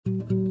Today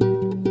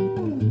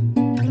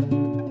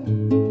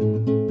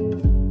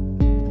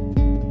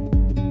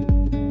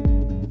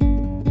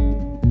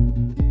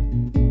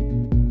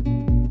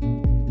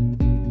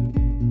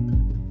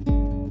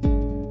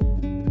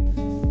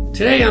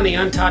on the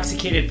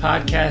Untoxicated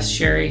Podcast,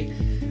 Sherry,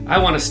 I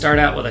want to start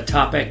out with a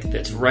topic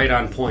that's right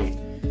on point.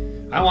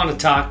 I want to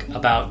talk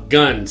about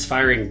guns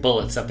firing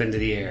bullets up into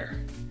the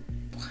air.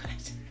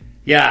 What?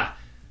 Yeah.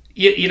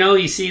 You know,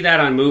 you see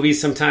that on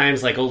movies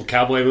sometimes, like old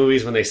cowboy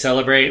movies when they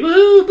celebrate.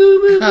 Woo, boo,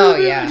 boo, Oh,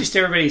 boo, yeah. Just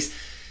everybody's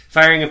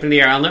firing up in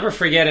the air. I'll never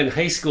forget in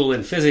high school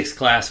in physics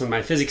class when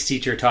my physics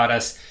teacher taught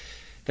us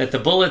that the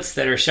bullets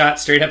that are shot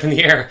straight up in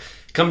the air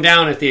come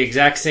down at the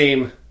exact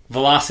same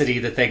velocity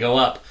that they go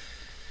up.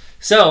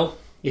 So,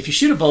 if you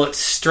shoot a bullet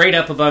straight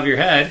up above your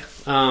head,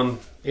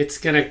 it's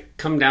going to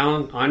come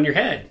down on your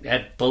head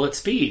at bullet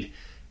speed.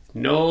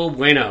 No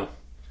bueno.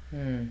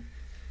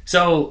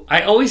 So,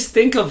 I always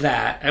think of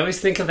that. I always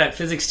think of that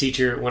physics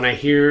teacher when I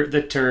hear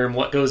the term,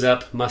 what goes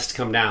up must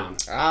come down.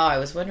 Oh, I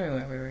was wondering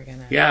where we were going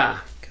to Yeah.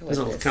 go It was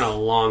with a this. kind of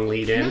long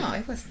lead in. No,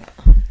 it wasn't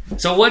that long.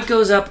 So what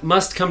goes up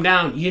must come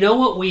down. You know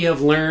what we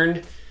have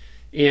learned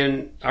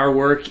in our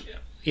work,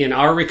 in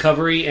our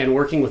recovery and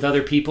working with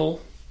other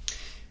people?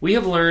 We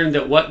have learned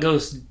that what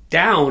goes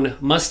down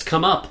must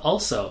come up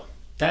also.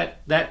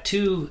 That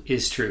too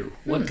is true.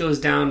 What goes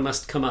down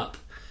must come up.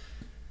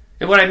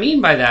 And what I mean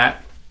by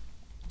that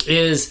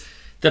is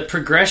the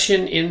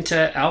progression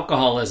into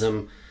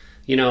alcoholism.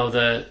 You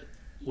know,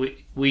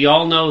 we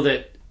all know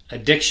that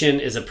addiction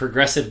is a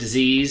progressive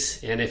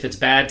disease, and if it's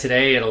bad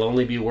today, it'll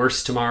only be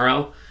worse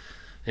tomorrow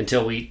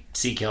until we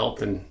seek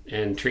help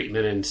and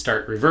treatment and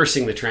start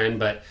reversing the trend.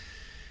 But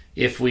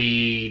if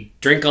we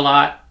drink a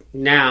lot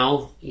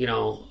now, you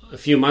know, a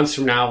few months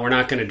from now, we're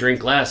not going to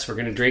drink less. We're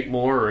going to drink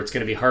more, or it's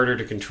going to be harder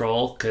to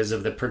control because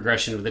of the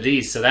progression of the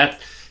disease. So that,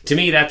 to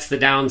me, that's the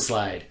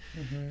downslide.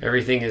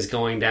 Everything is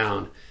going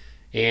down.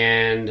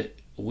 And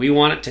we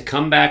want it to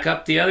come back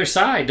up the other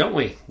side, don't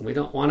we? We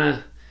don't want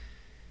to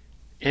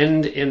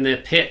end in the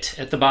pit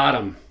at the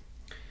bottom.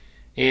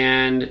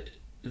 And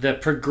the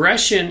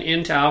progression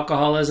into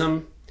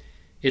alcoholism,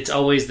 it's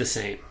always the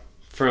same.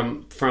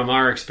 From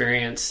our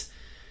experience,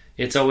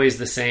 it's always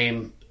the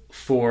same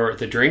for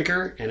the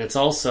drinker, and it's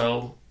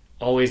also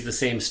always the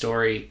same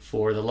story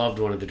for the loved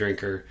one of the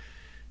drinker,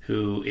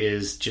 who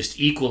is just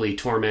equally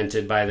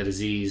tormented by the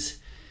disease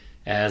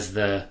as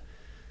the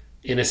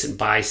innocent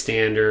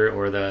bystander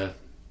or the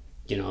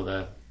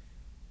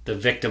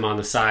victim on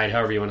the side,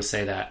 however you want to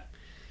say that.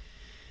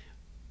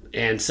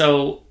 And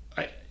so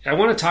I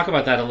want to talk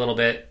about that a little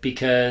bit,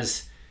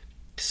 because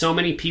so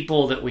many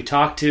people that we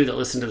talk to, that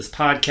listen to this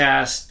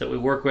podcast, that we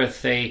work with,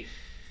 they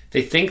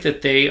think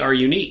that they are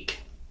unique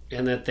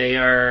and that they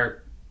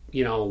are,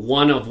 you know,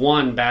 one of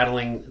one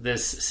battling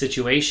this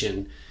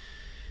situation.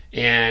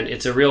 And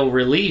it's a real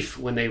relief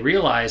when they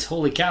realize,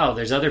 holy cow,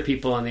 there's other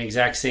people on the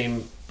exact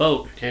same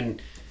boat.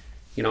 And,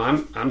 you know,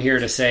 I'm here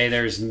to say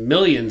there's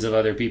millions of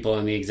other people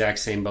in the exact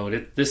same boat.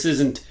 This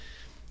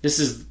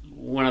is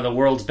one of the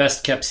world's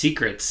best kept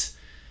secrets,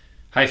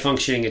 high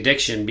functioning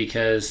addiction,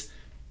 because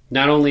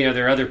not only are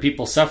there other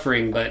people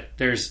suffering, but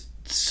there's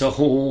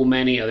so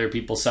many other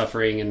people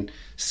suffering, and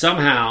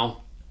somehow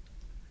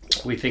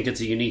we think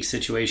it's a unique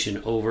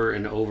situation over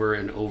and over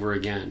and over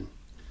again.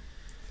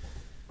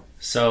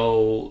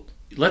 So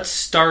let's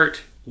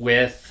start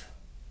with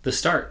the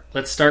start.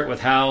 Let's start with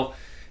how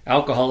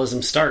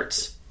alcoholism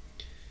starts.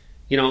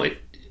 You know,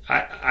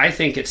 I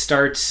think it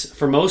starts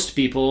for most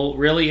people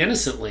really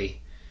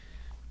innocently.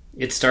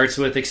 It starts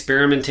with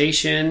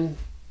experimentation,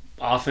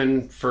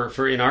 often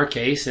for in our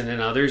case, and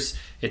in others,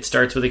 it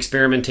starts with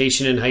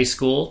experimentation in high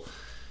school,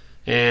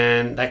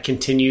 and that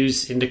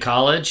continues into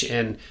college.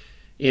 And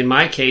in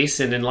my case,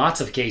 and in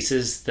lots of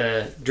cases,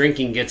 the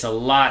drinking gets a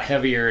lot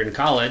heavier in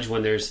college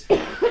when there's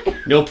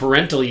no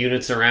parental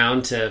units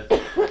around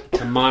to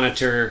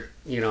monitor,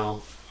 you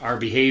know, our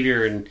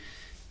behavior and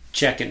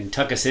check and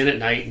tuck us in at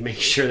night and make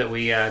sure that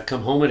we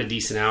come home at a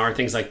decent hour,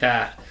 things like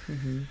that.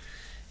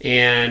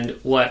 And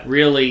what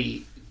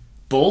really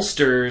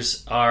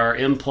bolsters our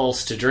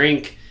impulse to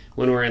drink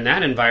when we're in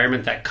that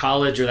environment, that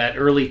college or that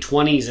early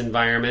 20s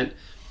environment,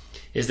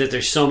 is that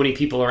there's so many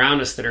people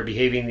around us that are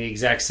behaving the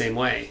exact same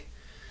way.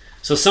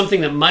 So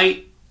something that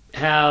might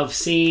have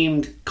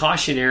seemed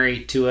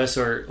cautionary to us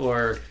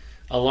or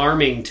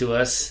alarming to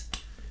us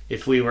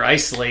if we were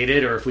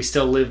isolated, or if we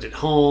still lived at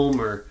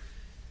home, or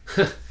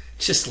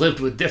just lived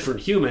with different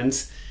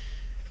humans,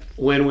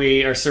 when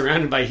we are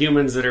surrounded by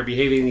humans that are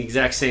behaving the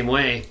exact same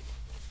way,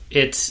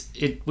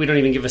 we don't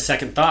even give a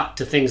second thought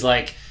to things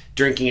like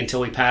drinking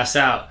until we pass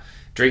out,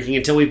 drinking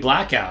until we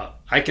black out.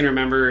 I can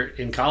remember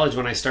in college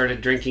when I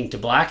started drinking to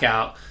black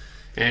out,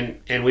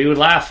 and we would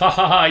laugh, ha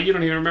ha ha, you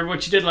don't even remember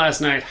what you did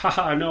last night, ha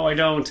ha, no I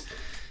don't.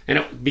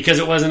 And because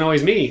it wasn't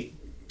always me.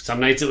 Some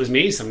nights it was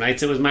me, some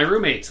nights it was my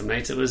roommate, some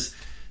nights it was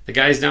the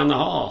guys down the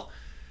hall.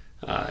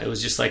 It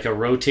was just like a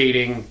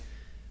rotating,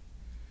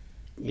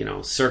 you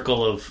know,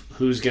 circle of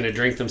who's going to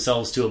drink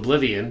themselves to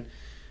oblivion.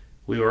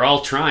 We were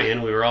all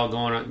trying. We were all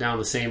going down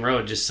the same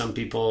road. Just some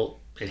people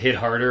it hit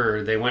harder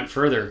or they went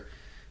further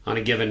on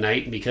a given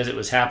night. And because it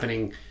was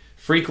happening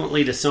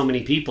frequently to so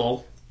many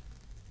people,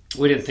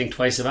 we didn't think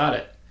twice about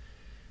it.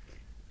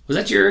 Was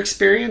that your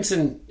experience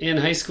in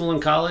high school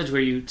and college? Were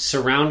you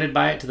surrounded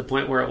by it to the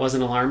point where it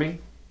wasn't alarming?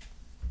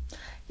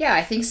 Yeah,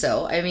 I think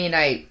so. I mean,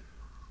 I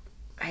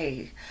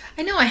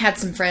know I had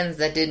some friends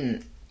that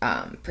didn't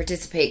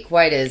participate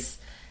quite as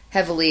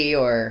heavily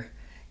or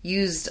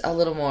used a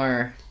little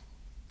more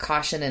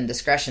caution and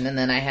discretion, and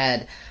then I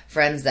had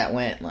friends that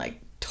went like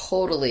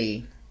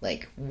totally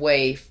like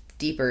way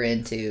deeper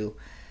into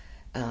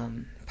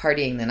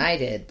partying than I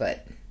did.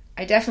 But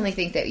I definitely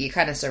think that you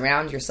kind of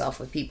surround yourself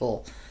with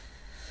people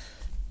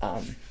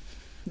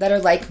that are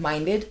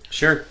like-minded.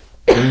 Sure.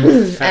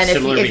 And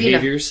similar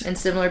behaviors. And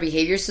similar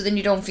behaviors, so then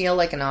you don't feel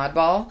like an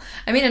oddball.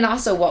 I mean, and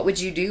also, what would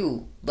you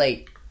do,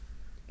 like,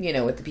 you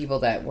know, with the people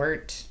that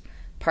weren't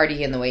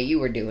partying the way you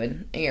were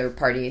doing, or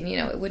partying, you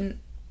know,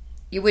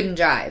 you wouldn't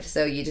jive,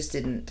 so you just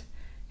didn't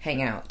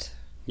hang out.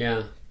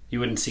 Yeah, you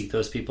wouldn't seek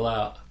those people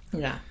out.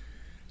 Yeah.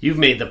 You've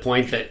made the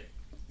point that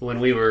when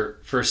we were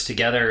first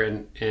together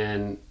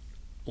and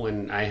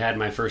when I had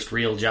my first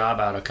real job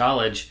out of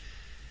college,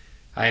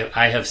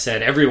 I have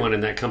said everyone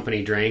in that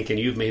company drank, and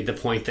you've made the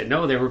point that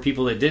no, there were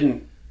people that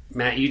didn't.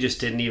 Matt, you just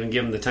didn't even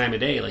give them the time of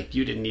day. Like,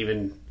 you didn't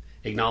even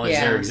acknowledge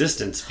their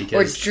existence.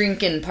 Because or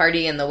drink and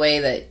party in the way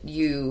that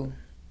you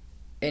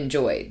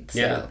enjoyed.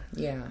 So,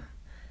 yeah.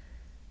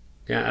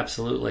 Yeah,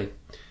 absolutely.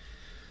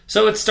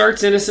 So it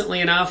starts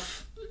innocently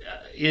enough.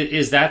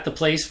 Is that the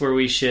place where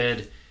we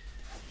should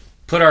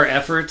put our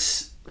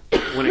efforts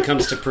when it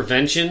comes to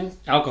prevention?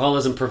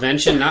 Alcoholism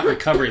prevention, not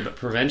recovery, but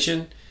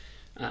prevention?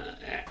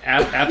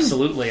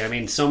 Absolutely. I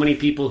mean, so many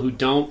people who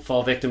don't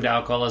fall victim to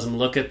alcoholism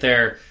look at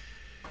their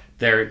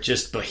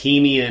just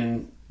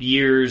bohemian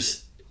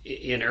years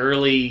in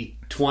early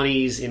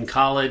 20s in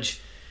college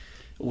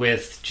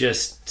with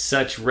just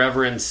such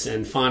reverence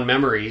and fond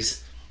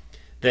memories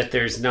that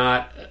there's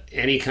not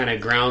any kind of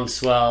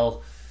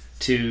groundswell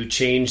to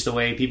change the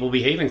way people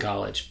behave in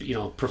college. You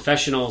know,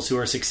 professionals who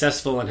are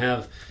successful and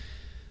have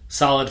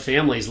solid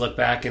families look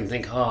back and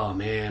think, oh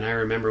man, I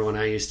remember when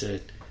I used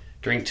to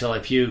drink till I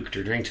puked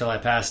or drink till I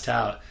passed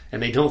out.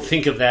 And they don't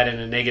think of that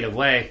in a negative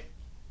way.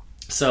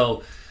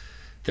 So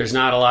there's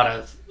not a lot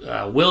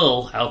of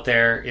will out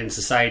there in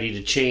society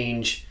to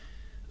change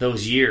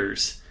those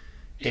years.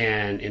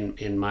 And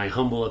in my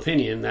humble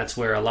opinion, that's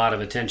where a lot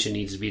of attention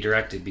needs to be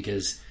directed,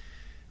 because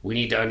we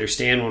need to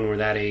understand when we're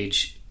that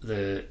age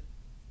the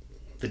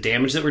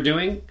damage that we're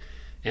doing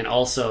and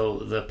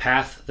also the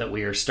path that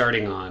we are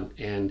starting on.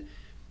 And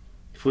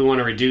if we want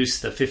to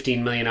reduce the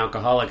 15 million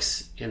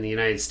alcoholics in the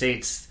United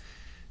States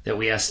that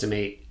we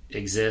estimate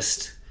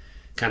exist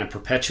kind of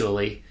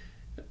perpetually,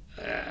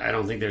 I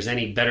don't think there's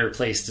any better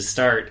place to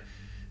start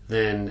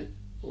than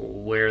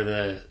where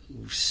the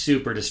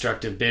super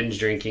destructive binge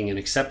drinking and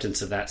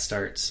acceptance of that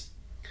starts.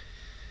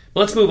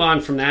 But let's move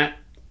on from that,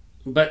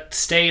 but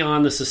stay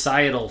on the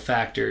societal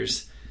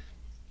factors.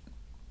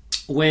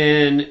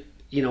 When,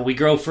 you know, we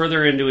grow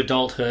further into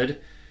adulthood,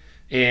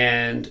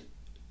 and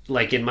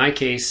like in my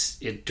case,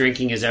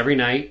 drinking is every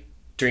night.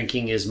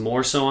 Drinking is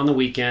more so on the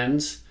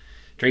weekends.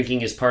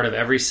 Drinking is part of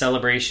every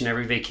celebration,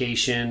 every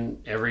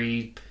vacation,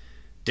 every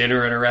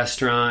dinner at a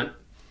restaurant.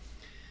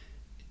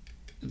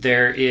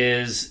 There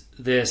is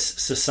this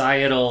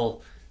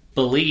societal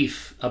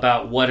belief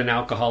about what an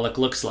alcoholic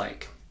looks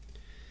like.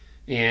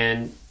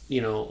 And,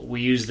 you know,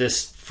 we use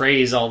this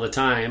phrase all the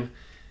time.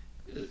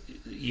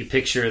 You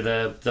picture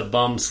the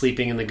bum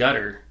sleeping in the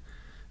gutter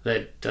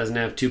that doesn't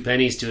have 2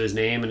 pennies to his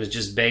name and is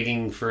just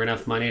begging for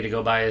enough money to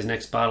go buy his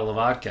next bottle of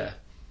vodka.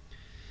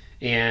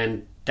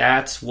 And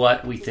that's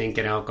what we think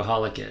an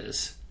alcoholic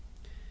is.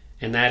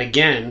 And that,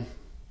 again,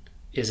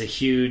 is a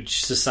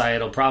huge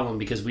societal problem,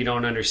 because we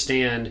don't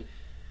understand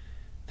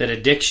that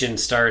addiction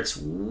starts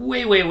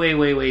way, way, way,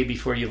 way, way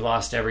before you've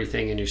lost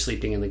everything and you're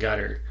sleeping in the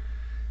gutter.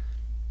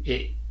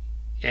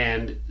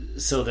 And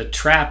so the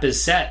trap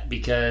is set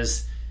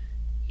because,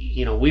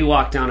 you know, we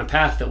walk down a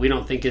path that we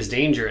don't think is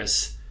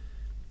dangerous.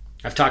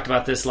 I've talked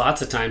about this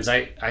lots of times.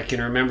 I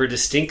can remember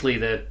distinctly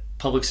the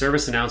public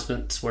service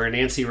announcements where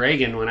Nancy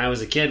Reagan, when I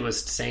was a kid,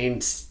 was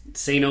saying,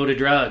 say no to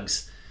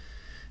drugs.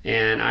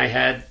 And I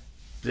had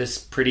this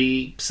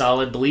pretty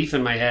solid belief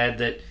in my head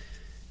that,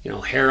 you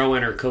know,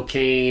 heroin or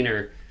cocaine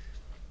or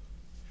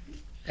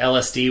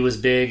LSD was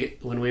big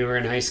when we were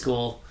in high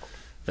school,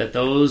 that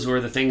those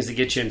were the things that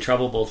get you in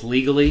trouble both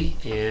legally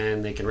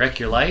and they can wreck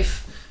your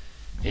life.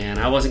 And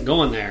I wasn't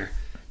going there.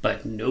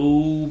 But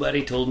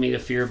nobody told me to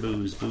fear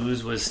booze.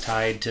 Booze was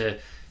tied to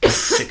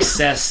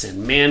success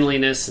and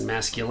manliness and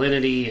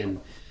masculinity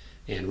and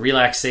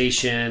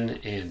relaxation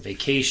and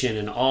vacation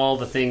and all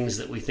the things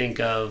that we think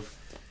of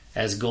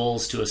as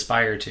goals to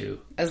aspire to.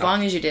 As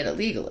long as you did it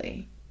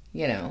legally,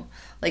 you know.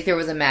 Like there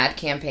was a MAD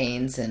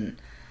campaigns and,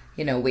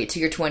 you know, wait till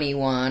you're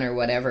 21 or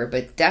whatever.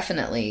 But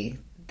definitely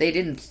they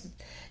didn't.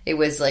 It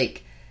was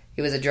like,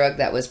 it was a drug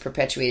that was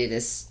perpetuated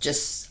as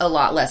just a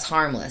lot less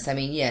harmless. I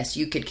mean, yes,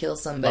 you could kill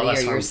somebody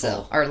or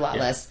yourself, or a lot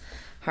less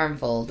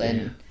harmful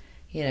than,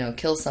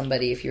 kill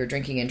somebody if you were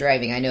drinking and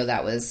driving. I know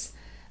that was,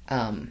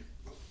 one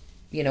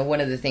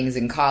of the things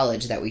in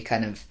college that we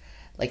kind of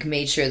like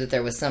made sure that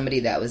there was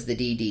somebody that was the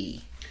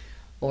DD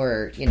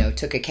or,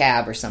 took a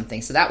cab or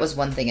something. So that was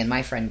one thing in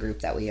my friend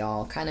group that we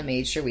all kind of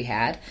made sure we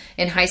had.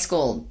 In high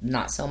school,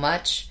 not so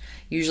much.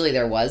 Usually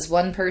there was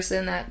one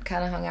person that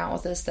kind of hung out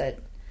with us that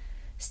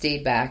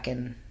stayed back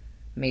and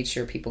made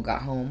sure people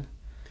got home.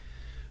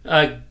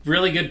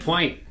 Really good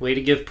point. Way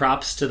to give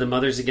props to the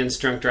Mothers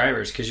Against Drunk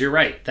Drivers, because you're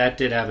right. That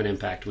did have an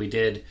impact. We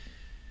did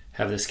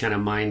have this kind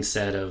of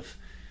mindset of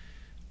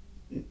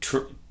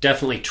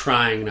definitely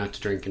trying not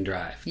to drink and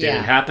drive. Did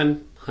it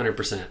happen?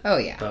 100%. Oh,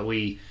 yeah. But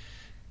we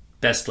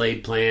best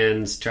laid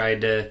plans,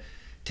 tried to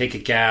take a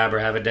cab or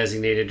have a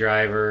designated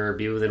driver or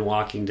be within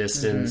walking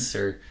distance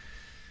or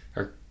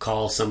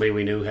call somebody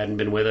we knew hadn't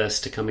been with us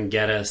to come and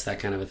get us, that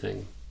kind of a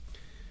thing.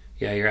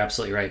 Yeah, you're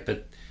absolutely right.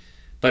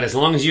 But as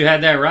long as you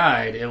had that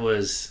ride, it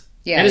was...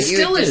 Yeah, and it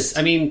still is.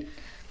 I mean,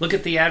 look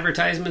at the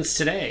advertisements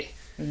today.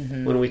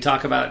 When we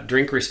talk about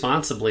drink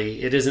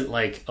responsibly, it isn't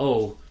like,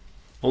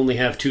 only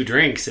have 2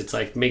 drinks. It's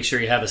like, make sure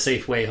you have a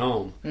safe way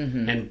home.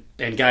 And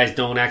guys,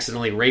 don't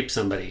accidentally rape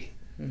somebody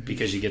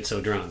because you get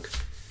so drunk.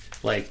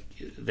 Like,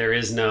 there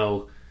is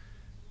no,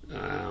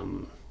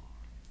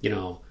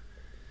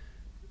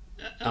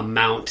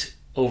 amount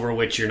over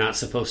which you're not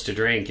supposed to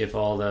drink if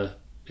all the...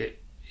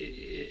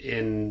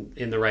 in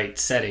the right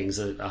settings,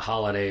 a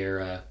holiday or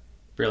a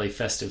really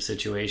festive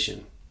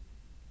situation.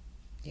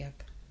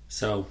 Yep.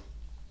 So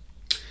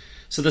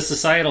the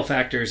societal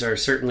factors are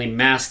certainly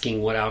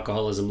masking what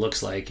alcoholism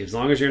looks like. As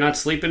long as you're not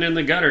sleeping in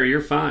the gutter,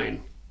 you're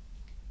fine.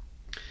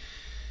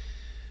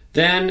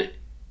 Then,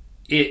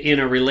 in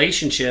a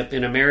relationship,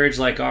 in a marriage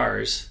like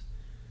ours,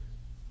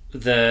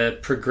 the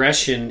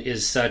progression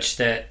is such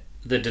that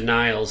the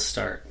denials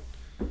start.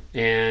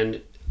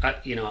 And,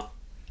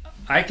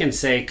 I can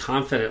say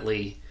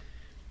confidently,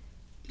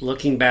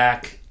 looking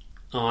back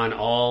on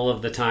all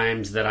of the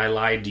times that I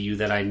lied to you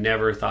that I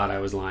never thought I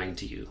was lying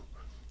to you,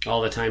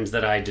 all the times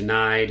that I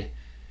denied,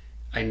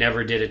 I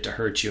never did it to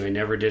hurt you, I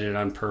never did it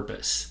on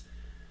purpose.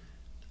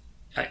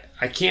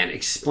 I can't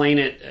explain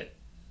it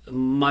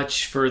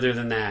much further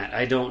than that.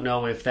 I don't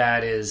know if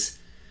that is,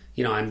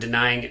 I'm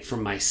denying it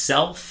from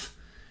myself.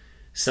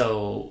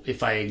 So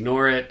if I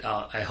ignore it,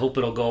 I hope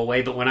it'll go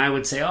away. But when I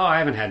would say, I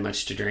haven't had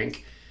much to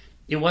drink,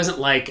 it wasn't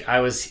like I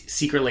was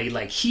secretly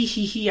like,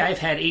 he, I've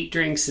had 8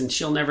 drinks and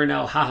she'll never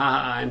know, ha,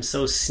 ha, ha, I'm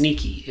so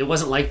sneaky. It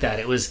wasn't like that.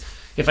 It was,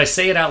 if I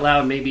say it out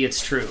loud, maybe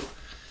it's true.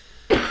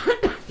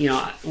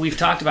 We've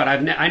talked about,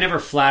 I never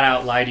flat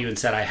out lied to you and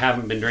said I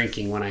haven't been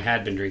drinking when I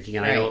had been drinking.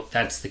 And I know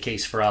that's the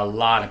case for a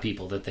lot of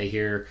people, that they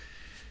hear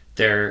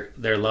their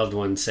loved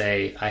ones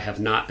say, I have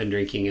not been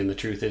drinking, and the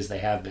truth is they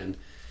have been.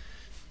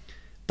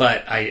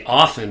 But I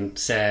often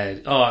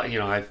said,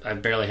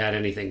 I've barely had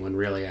anything, when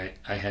really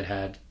I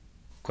had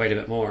quite a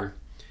bit more.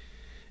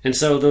 And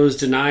so those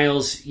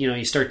denials,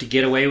 you start to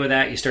get away with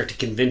that. You start to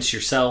convince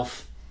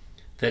yourself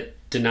that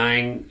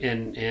denying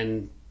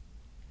and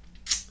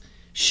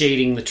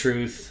shading the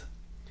truth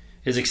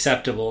is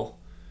acceptable.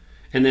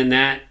 And then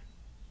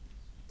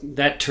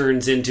that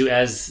turns into,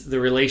 as the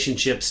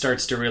relationship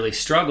starts to really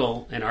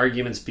struggle and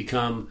arguments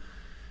become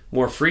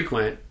more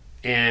frequent,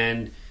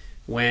 and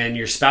when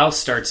your spouse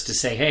starts to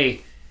say,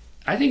 hey,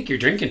 I think you're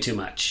drinking too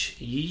much,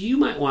 you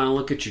might want to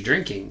look at your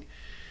drinking,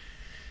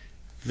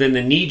 then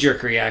the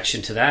knee-jerk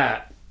reaction to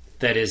that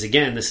is,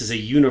 again, this is a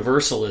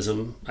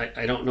universalism.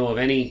 I don't know of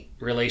any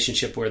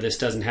relationship where this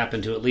doesn't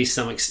happen to at least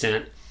some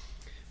extent.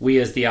 We,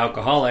 as the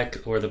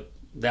alcoholic, or the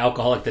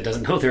alcoholic that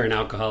doesn't know they're an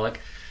alcoholic,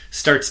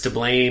 starts to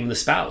blame the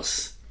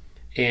spouse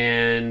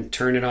and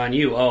turn it on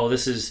you.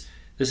 This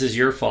is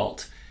your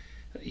fault.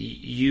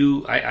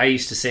 I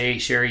used to say,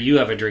 Sherry, you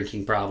have a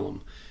drinking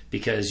problem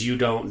because you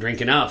don't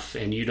drink enough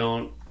and you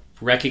don't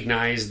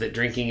recognize that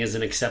drinking is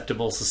an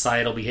acceptable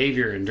societal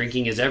behavior, and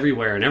drinking is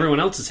everywhere and everyone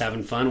else is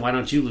having fun. Why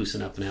don't you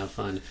loosen up and have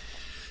fun?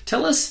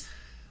 Tell us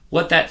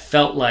what that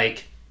felt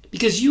like,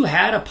 because you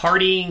had a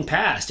partying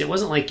past. It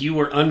wasn't like you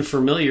were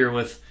unfamiliar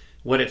with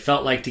what it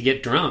felt like to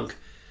get drunk.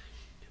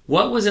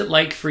 What was it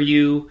like for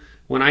you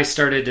when I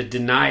started to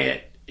deny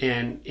it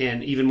and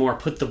even more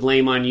put the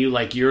blame on you,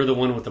 like you're the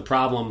one with the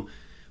problem,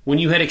 when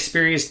you had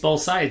experienced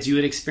both sides? You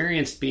had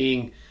experienced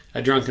being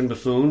a drunken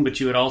buffoon, but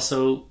you had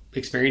also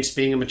experienced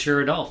being a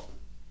mature adult.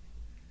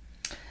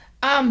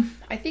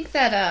 I think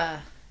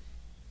that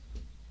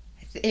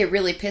it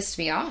really pissed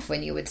me off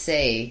when you would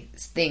say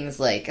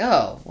things like,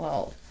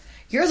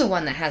 you're the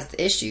one that has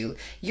the issue.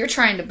 You're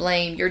trying to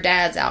blame your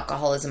dad's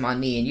alcoholism on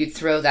me, and you'd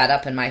throw that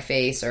up in my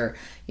face, or,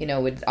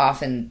 would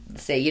often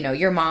say,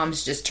 your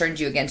mom's just turned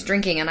you against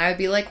drinking. And I would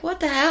be like,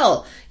 what the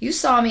hell? You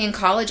saw me in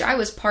college. I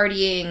was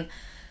partying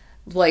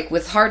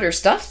with harder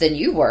stuff than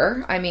you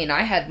were. I mean,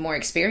 I had more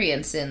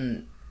experience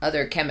in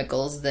other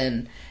chemicals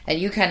and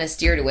you kind of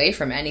steered away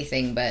from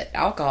anything but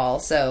alcohol.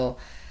 So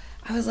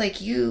I was like,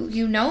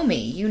 you know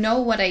me, you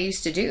know what I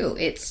used to do.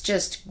 It's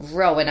just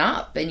growing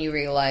up and you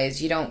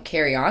realize you don't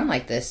carry on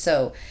like this.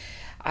 So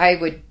I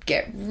would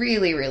get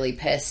really, really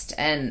pissed.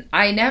 And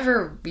I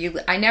never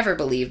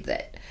believed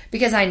that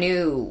because I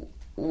knew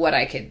what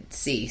I could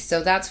see.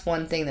 So that's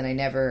one thing that I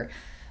never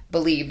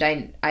believed.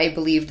 I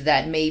believed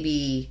that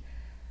maybe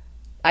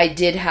I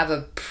did have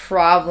a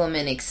problem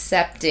in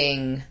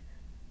accepting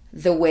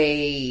the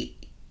way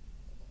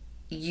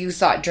you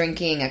thought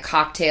drinking a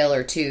cocktail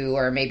or 2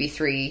 or maybe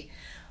 3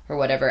 or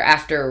whatever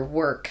after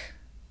work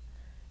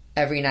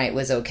every night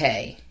was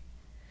okay.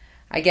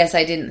 I guess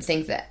I didn't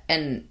think that,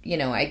 and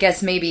I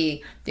guess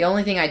maybe the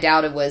only thing I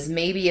doubted was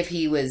maybe if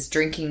he was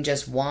drinking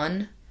just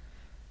 1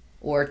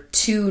 or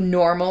 2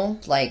 normal,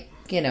 like,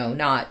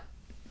 not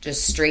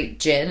just straight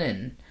gin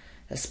and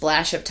a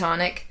splash of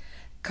tonic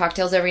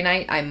cocktails every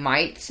night, I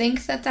might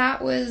think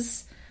that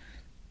was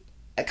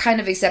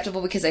kind of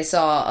acceptable because I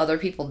saw other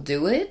people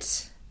do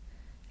it,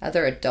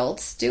 other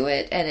adults do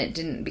it, and it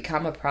didn't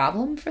become a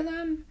problem for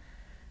them.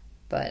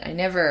 But I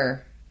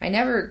never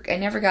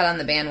got on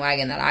the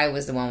bandwagon that I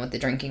was the one with the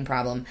drinking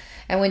problem.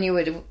 And when you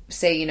would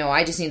say,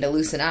 I just need to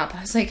loosen up,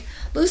 I was like,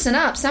 loosen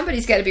up?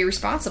 Somebody's got to be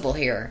responsible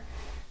here.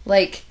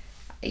 Like,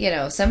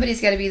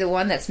 somebody's got to be the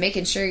one that's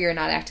making sure you're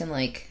not acting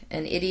like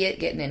an idiot,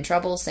 getting in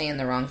trouble, saying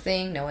the wrong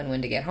thing, knowing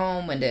when to get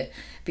home, when to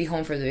be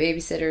home for the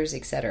babysitters,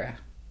 etc.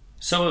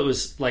 So it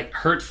was like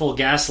hurtful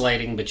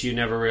gaslighting, but you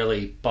never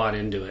really bought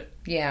into it.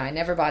 Yeah, I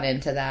never bought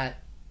into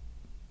that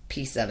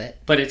piece of it.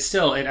 But it's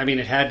still, it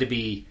had to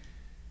be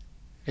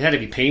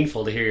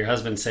painful to hear your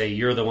husband say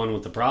you're the one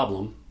with the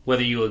problem,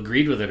 whether you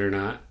agreed with it or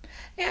not.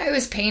 Yeah, it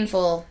was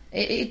painful.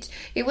 It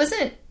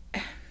wasn't.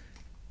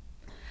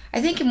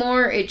 I think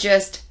more.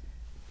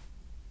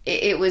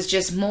 It was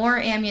just more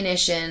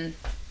ammunition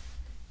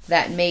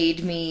that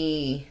made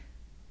me,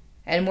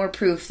 and more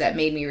proof that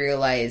made me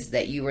realize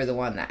that you were the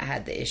one that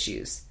had the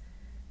issues,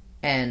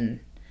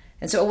 and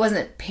so it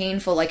wasn't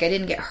painful. Like, I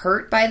didn't get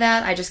hurt by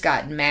that. I just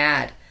got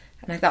mad,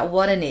 and I thought,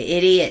 what an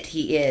idiot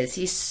he is.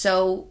 He's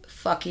so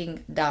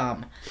fucking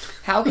dumb.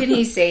 How can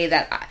he say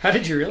that? How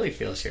did you really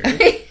feel,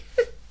 Sherry?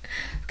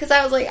 Because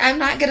I was like, I'm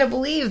not going to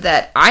believe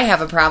that I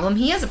have a problem.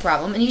 He has a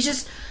problem, and he's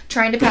just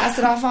trying to pass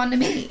it off on to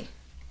me.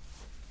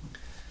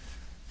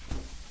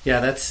 Yeah,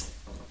 that's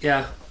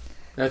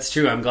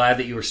true. I'm glad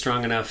that you were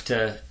strong enough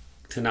to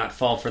not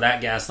fall for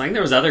that gaslighting.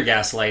 There was other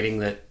gaslighting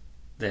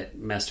that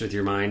messed with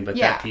your mind, but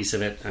that piece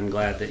of it, I'm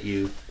glad that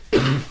you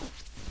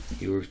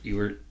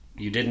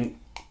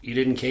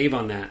didn't cave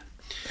on that.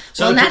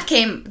 So well,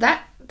 and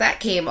that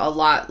came a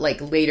lot like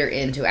later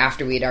into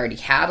after we'd already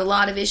had a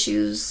lot of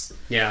issues.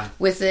 Yeah.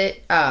 With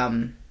it,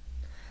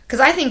 because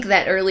I think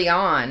that early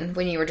on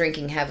when you were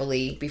drinking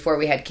heavily before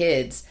we had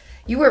kids,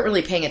 you weren't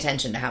really paying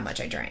attention to how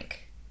much I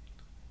drank.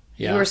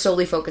 Yeah. You were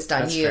solely focused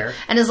on you. Fair.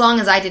 And as long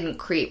as I didn't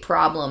create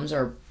problems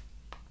or,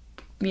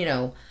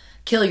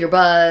 kill your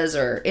buzz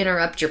or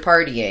interrupt your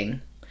partying,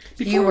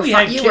 you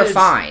were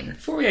fine.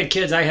 Before we had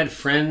kids, I had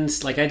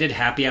friends. Like, I did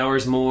happy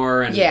hours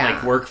more and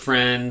like work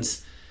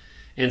friends.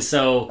 And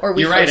so,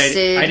 you're right,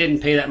 I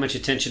didn't pay that much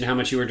attention to how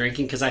much you were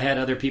drinking because I had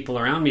other people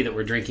around me that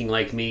were drinking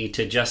like me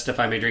to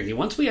justify my drinking.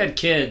 Once we had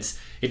kids,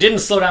 it didn't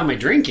slow down my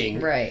drinking.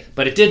 Right.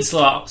 But it did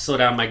slow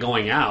down my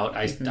going out.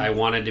 I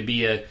wanted to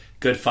be a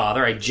good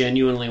father. I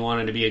genuinely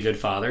wanted to be a good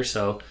father,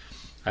 so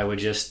I would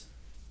just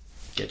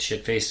get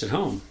shit-faced at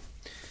home.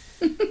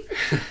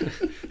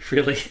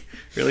 Really,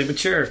 really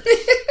mature.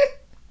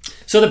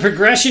 So the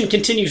progression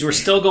continues. We're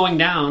still going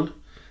down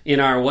in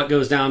our what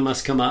goes down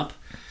must come up.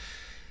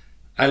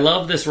 I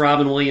love this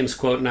Robin Williams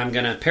quote, and I'm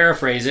going to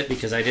paraphrase it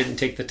because I didn't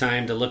take the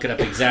time to look it up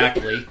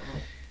exactly.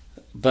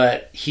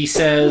 But he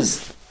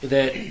says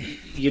that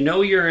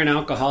you're an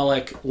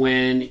alcoholic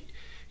when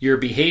your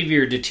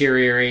behavior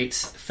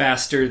deteriorates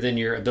faster than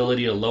your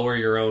ability to lower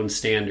your own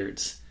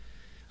standards.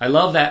 I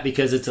love that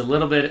because it's a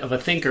little bit of a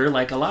thinker,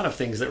 like a lot of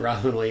things that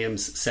Robin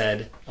Williams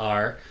said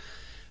are.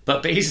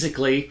 But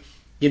basically,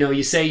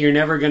 you say you're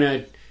never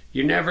gonna,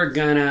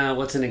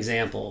 what's an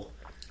example?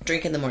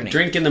 Drink in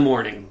the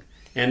morning.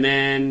 And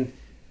then,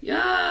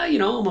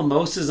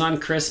 mimosas on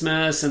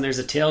Christmas, and there's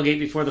a tailgate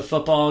before the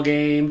football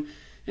game.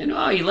 And,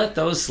 you let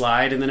those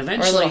slide, and then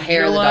eventually... Or a little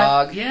hair of the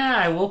dog. Yeah,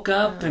 I woke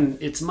up,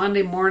 and it's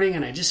Monday morning,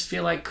 and I just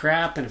feel like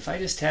crap, and if I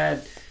just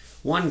had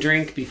one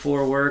drink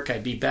before work,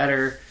 I'd be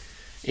better.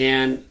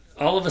 And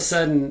all of a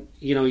sudden,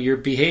 your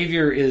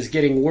behavior is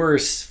getting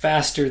worse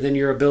faster than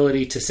your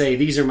ability to say,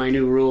 these are my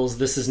new rules,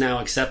 this is now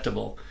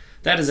acceptable.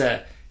 That is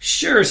a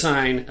sure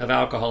sign of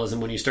alcoholism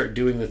when you start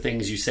doing the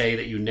things you say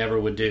that you never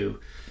would do.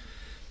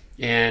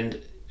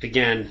 And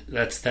again,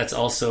 that's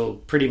also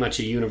pretty much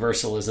a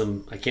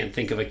universalism. I can't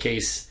think of a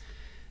case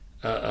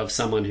of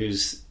someone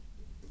who's,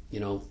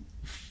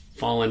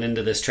 fallen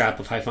into this trap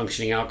of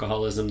high-functioning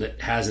alcoholism that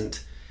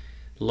hasn't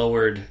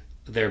lowered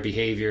their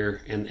behavior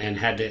and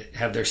had to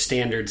have their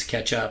standards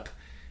catch up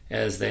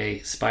as they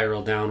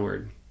spiral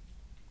downward.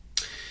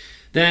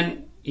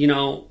 Then,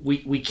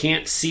 we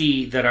can't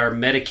see that our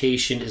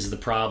medication is the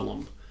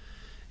problem.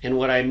 And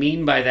what I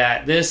mean by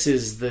that, this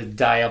is the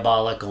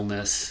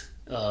diabolicalness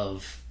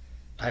of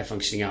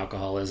high-functioning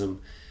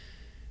alcoholism.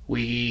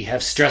 We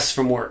have stress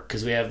from work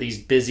because we have these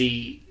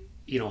busy,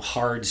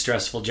 hard,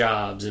 stressful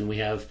jobs, and we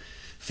have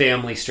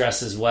family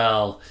stress as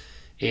well.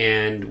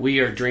 and we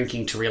are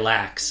drinking to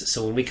relax.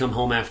 So when we come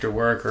home after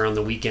work or on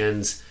the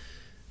weekends,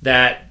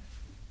 that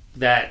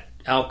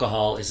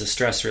alcohol is a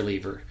stress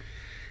reliever.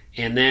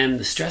 And then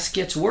the stress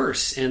gets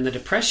worse and the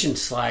depression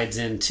slides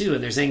in too,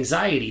 and there's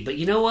anxiety. But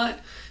you know what?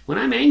 When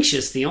I'm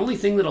anxious, the only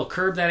thing that'll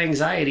curb that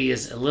anxiety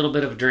is a little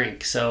bit of a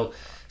drink. So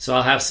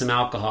I'll have some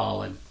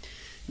alcohol, and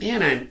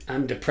man,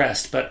 I'm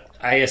depressed. But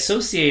I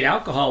associate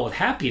alcohol with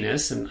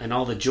happiness and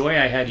all the joy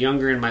I had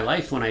younger in my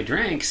life when I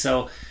drank.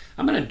 So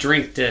I'm going to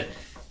drink to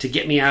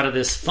get me out of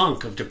this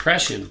funk of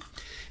depression.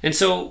 And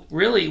so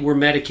really we're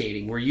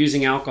medicating. We're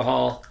using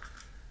alcohol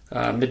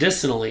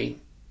medicinally.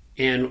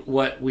 And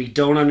what we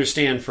don't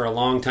understand for a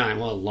long time,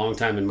 well, a long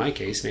time in my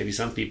case, maybe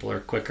some people are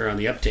quicker on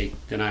the uptake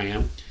than I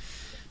am,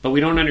 but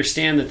we don't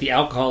understand that the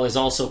alcohol is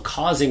also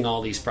causing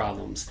all these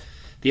problems.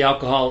 The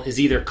alcohol is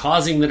either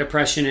causing the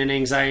depression and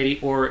anxiety,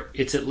 or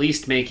it's at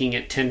least making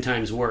it 10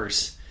 times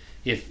worse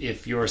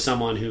if you're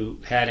someone who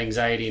had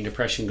anxiety and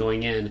depression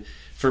going in.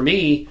 For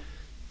me,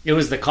 it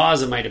was the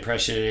cause of my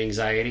depression and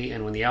anxiety,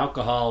 and when the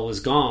alcohol was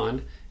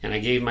gone, and I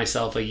gave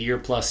myself a year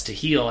plus to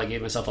heal, I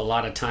gave myself a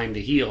lot of time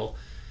to heal,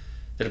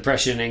 the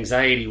depression and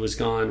anxiety was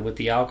gone with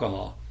the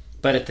alcohol.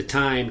 But at the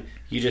time,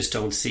 you just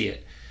don't see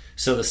it.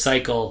 So the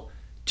cycle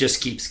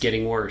just keeps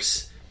getting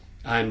worse.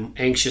 I'm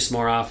anxious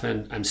more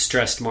often, I'm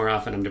stressed more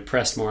often, I'm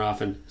depressed more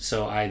often,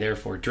 so I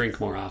therefore drink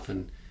more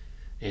often.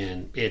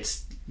 And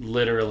it's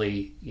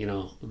literally,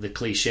 the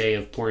cliche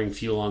of pouring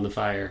fuel on the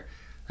fire.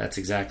 That's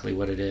exactly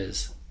what it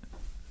is.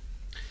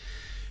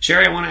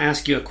 Sherry, I want to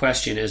ask you a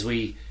question as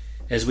we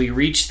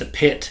reach the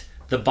pit,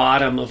 the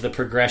bottom of the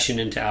progression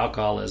into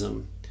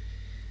alcoholism.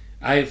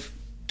 I've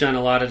done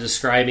a lot of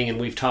describing, and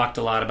we've talked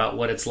a lot about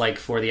what it's like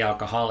for the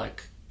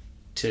alcoholic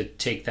to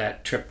take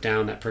that trip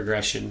down, that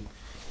progression.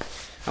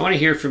 I want to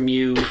hear from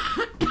you.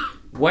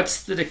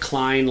 What's the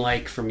decline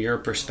like from your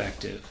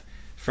perspective,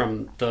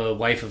 from the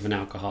wife of an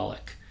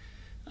alcoholic?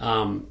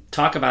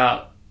 Talk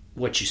about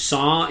what you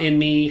saw in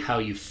me, how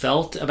you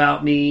felt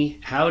about me.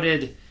 How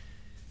did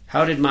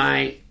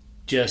my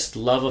just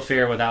love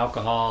affair with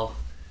alcohol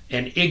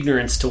and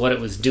ignorance to what it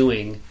was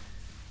doing,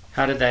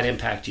 how did that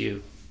impact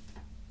you?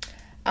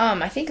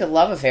 I think a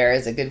love affair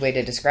is a good way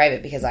to describe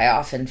it, because I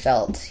often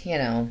felt,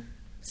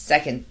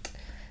 second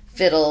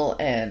fiddle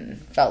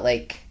and felt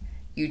like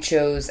you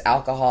chose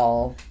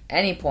alcohol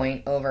any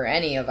point over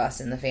any of us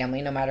in the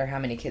family, no matter how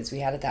many kids we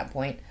had at that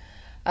point.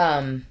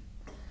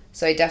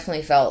 So I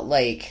definitely felt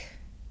like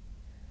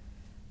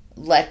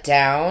let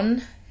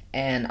down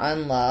and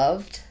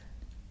unloved,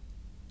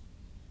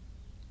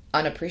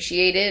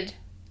 unappreciated.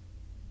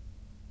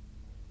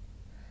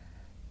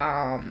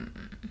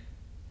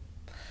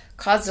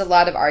 Caused a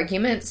lot of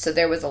arguments, so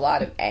there was a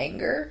lot of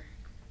anger.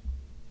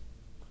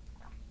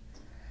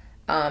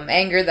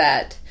 Anger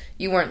that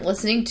you weren't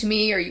listening to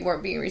me, or you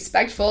weren't being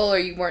respectful, or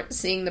you weren't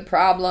seeing the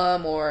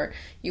problem, or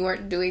you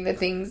weren't doing the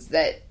things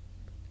that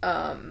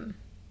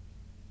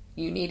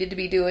you needed to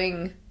be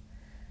doing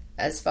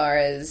as far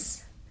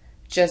as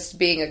just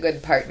being a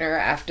good partner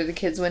after the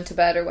kids went to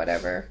bed or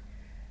whatever.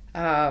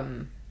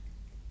 And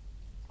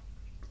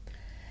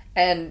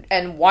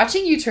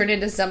watching you turn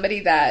into somebody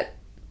that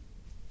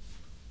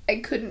I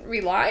couldn't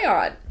rely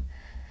on.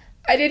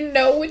 I didn't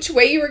know which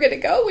way you were going to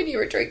go when you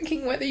were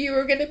drinking, whether you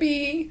were going to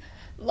be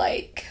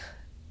like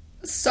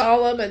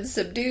solemn and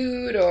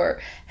subdued,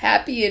 or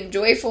happy and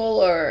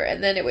joyful,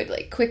 and then it would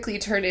like quickly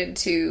turn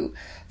into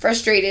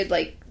frustrated,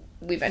 like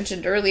we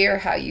mentioned earlier,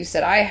 how you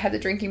said I had the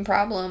drinking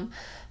problem.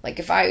 Like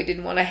if I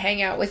didn't want to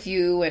hang out with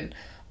you and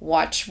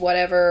watch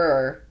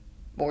whatever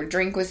or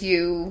drink with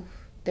you,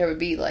 there would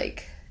be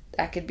like,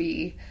 that could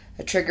be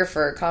a trigger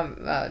for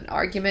an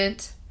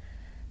argument.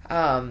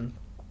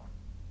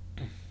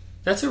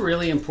 That's a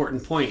really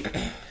important point.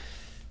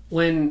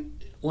 When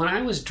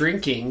I was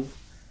drinking,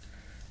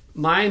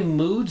 my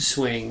mood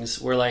swings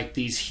were like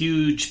these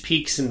huge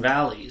peaks and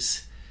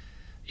valleys.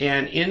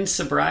 And in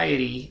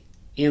sobriety,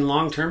 in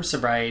long-term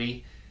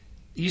sobriety,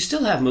 you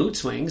still have mood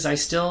swings. I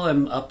still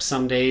am up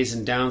some days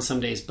and down some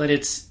days, but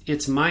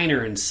it's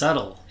minor and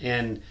subtle.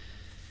 And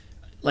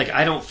like,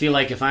 I don't feel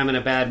like if I'm in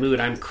a bad mood,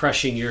 I'm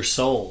crushing your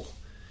soul.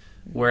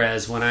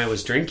 Whereas when I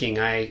was drinking,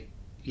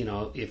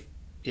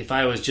 if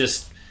I was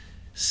just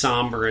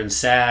somber and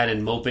sad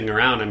and moping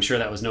around, I'm sure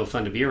that was no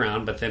fun to be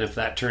around. But then if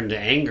that turned to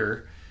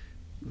anger,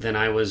 then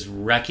I was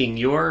wrecking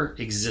your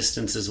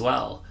existence as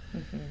well.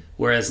 Mm-hmm.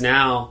 Whereas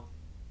now,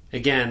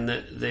 again,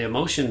 the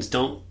emotions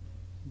don't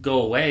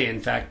go away.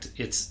 In fact,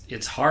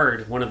 it's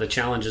hard. One of the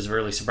challenges of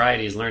early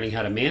sobriety is learning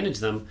how to manage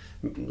them,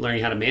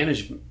 learning how to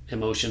manage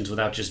emotions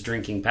without just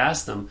drinking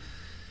past them.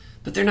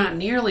 But they're not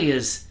nearly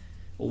as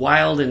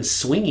wild and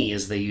swingy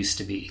as they used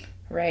to be.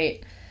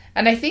 Right.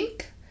 And I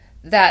think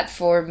that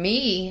for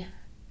me,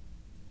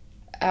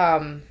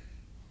 I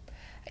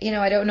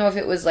don't know if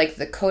it was like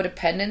the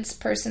codependence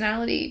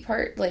personality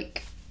part,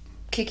 like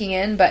kicking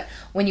in, but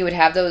when you would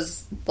have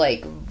those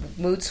like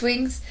mood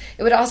swings,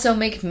 it would also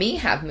make me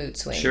have mood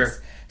swings. Sure.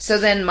 So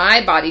then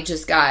my body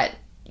just got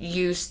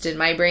and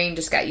my brain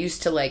just got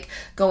used to like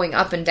going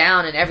up and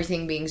down and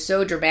everything being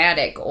so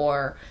dramatic,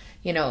 or,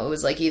 You know, it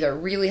was like either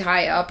really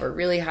high up or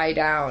really high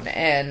down.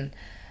 And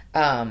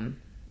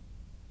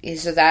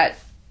so that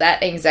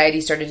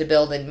anxiety started to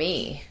build in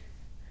me.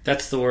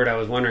 That's the word I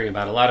was wondering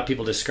about. A lot of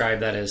people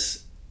describe that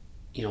as,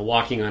 you know,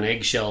 walking on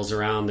eggshells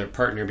around their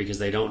partner because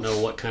they don't know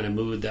what kind of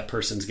mood that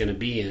person's going to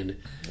be in.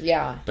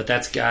 Yeah. But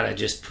that's got to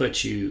just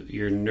put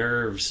your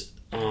nerves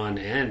on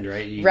end,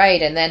 right?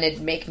 Right, and then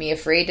it'd make me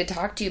afraid to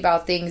talk to you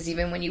about things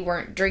even when you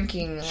weren't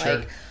drinking, Sure.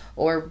 like,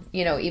 or,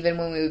 you know, even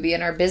when we would be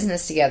in our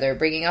business together,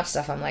 bringing up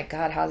stuff, I'm like,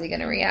 God, how's he going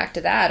to react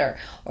to that? Or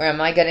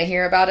am I going to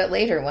hear about it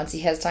later once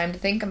he has time to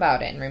think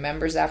about it and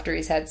remembers after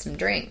he's had some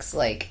drinks?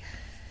 Like,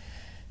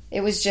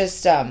 it was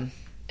just, you know,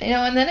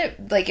 and then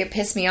it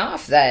pissed me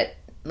off that,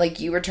 like,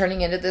 you were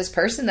turning into this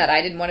person that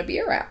I didn't want to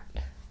be around.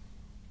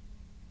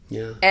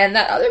 Yeah. And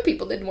that other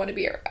people didn't want to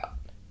be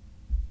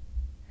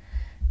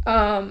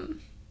around.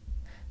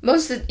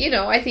 Most of, you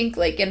know, I think,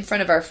 like, in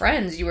front of our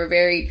friends, you were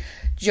very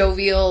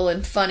jovial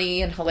and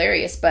funny and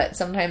hilarious, but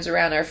sometimes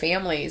around our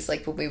families,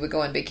 like when we would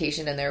go on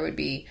vacation and there would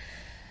be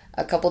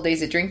a couple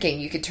days of drinking,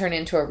 you could turn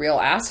into a real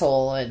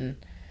asshole and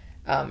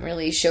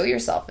really show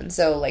yourself. And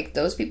so, like,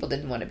 those people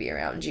didn't want to be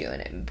around you,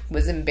 and it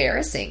was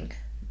embarrassing.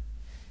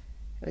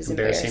 It was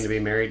embarrassing to be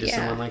married to Yeah.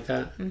 someone like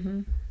that.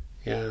 Mm-hmm.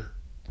 Yeah.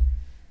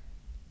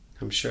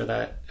 I'm sure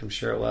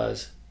it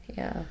was.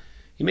 Yeah.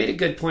 You made a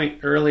good point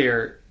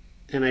earlier,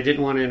 and I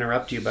didn't want to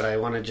interrupt you, but I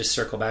want to just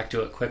circle back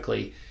to it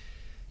quickly.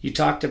 You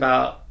talked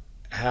about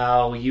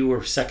how you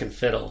were second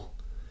fiddle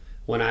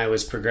when I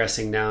was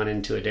progressing down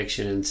into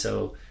addiction, and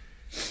so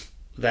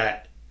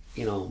that,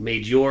 you know,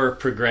 made your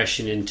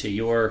progression into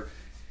your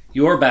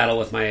battle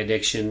with my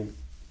addiction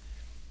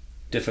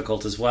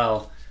difficult as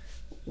well.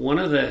 One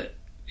of the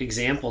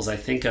examples I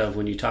think of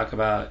when you talk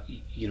about,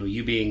 you know,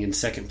 you being in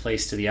second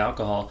place to the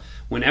alcohol,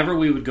 whenever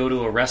we would go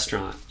to a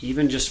restaurant,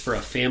 even just for a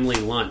family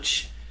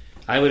lunch,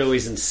 I would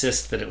always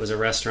insist that it was a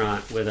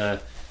restaurant with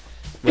a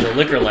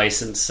liquor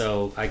license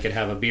so I could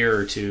have a beer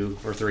or two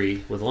or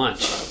three with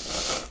lunch.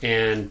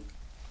 And,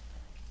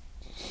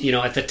 you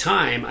know, at the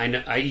time,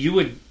 you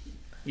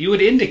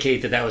would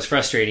indicate that was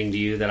frustrating to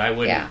you, that I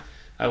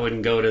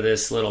wouldn't go to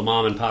this little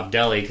mom and pop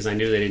deli because I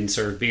knew they didn't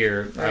serve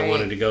beer. Right. I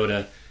wanted to go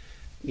to,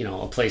 you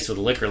know, a place with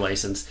a liquor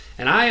license.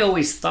 And I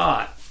always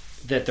thought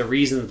that the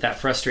reason that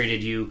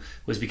frustrated you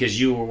was because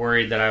you were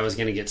worried that I was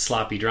going to get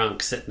sloppy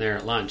drunk sitting there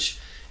at lunch.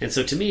 And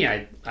so to me,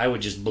 I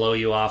would just blow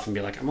you off and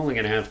be like, I'm only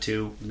going to have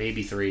 2,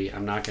 maybe 3.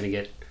 I'm not going to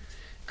get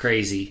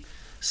crazy.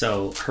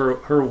 So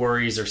her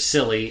worries are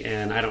silly,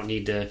 and I don't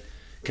need to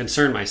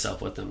concern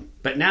myself with them.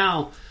 But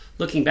now,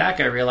 looking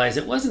back, I realize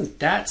it wasn't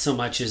that so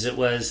much as it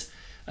was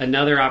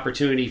another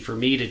opportunity for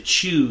me to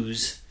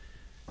choose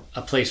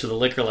a place with a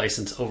liquor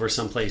license over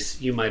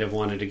someplace you might have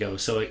wanted to go.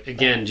 So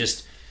again,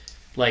 just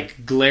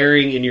like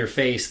glaring in your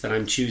face that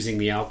I'm choosing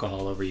the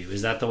alcohol over you.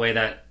 Is that the way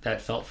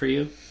that felt for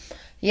you?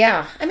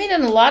 Yeah. I mean,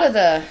 and a lot of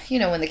the, you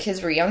know, when the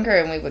kids were younger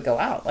and we would go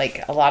out,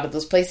 like, a lot of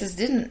those places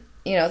didn't,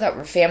 you know, that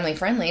were family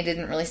friendly,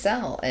 didn't really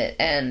sell.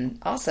 And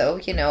also,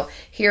 you know,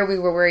 here we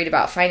were worried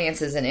about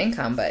finances and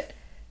income, but,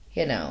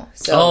 you know,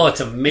 so. Oh, it's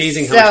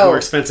amazing how much more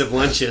expensive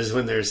lunch is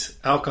when there's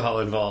alcohol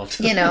involved.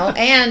 You know,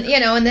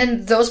 and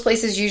then those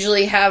places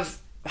usually have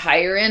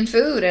higher end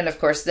food. And of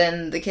course,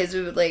 then the kids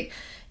would, like,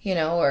 you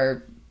know,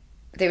 or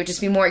they would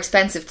just be more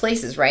expensive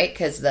places, right?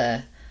 Because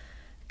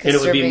and it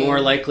would be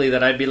more likely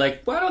that I'd be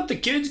like, why don't the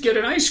kids get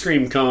an ice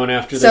cream cone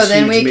after this so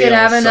then huge we meal could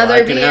have another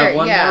so I beer. can have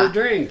one Yeah. more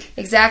drink.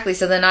 Exactly.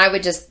 So then I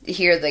would just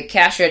hear the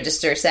cash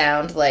register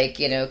sound, like,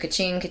 you know,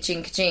 ka-ching,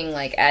 ka-ching, ka-ching,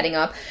 like adding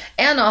up.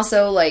 And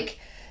also, like,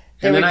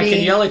 and then I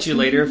can yell at you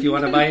later if you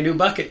want to buy a new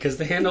bucket because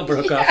the handle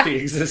broke off the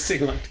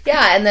existing one.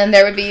 Yeah, and then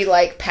there would be,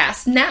 like,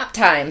 past nap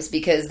times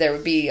because there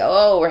would be,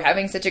 oh, we're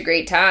having such a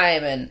great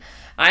time and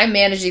I'm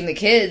managing the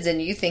kids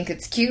and you think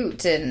it's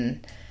cute.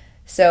 And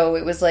so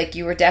it was like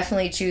you were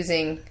definitely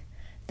choosing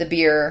the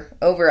beer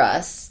over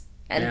us.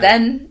 And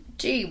then,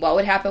 gee, what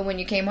would happen when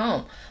you came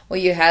home? Well,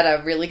 you had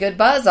a really good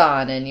buzz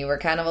on and you were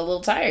kind of a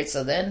little tired.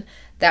 So then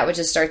that would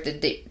just start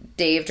the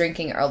day of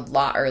drinking a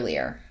lot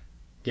earlier.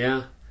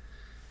 Yeah.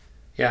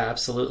 Yeah,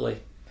 absolutely.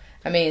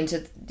 I mean,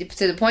 to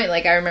the point,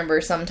 like, I remember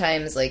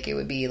sometimes, like, it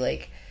would be,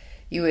 like,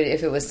 you would,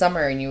 if it was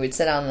summer and you would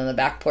sit out on the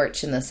back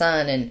porch in the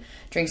sun and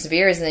drink some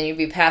beers and then you'd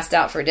be passed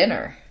out for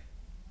dinner,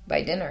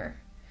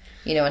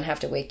 you know, and have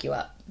to wake you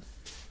up.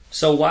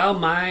 So while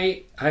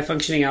my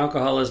high-functioning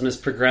alcoholism is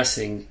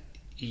progressing,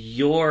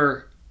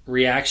 your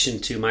reaction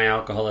to my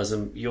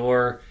alcoholism,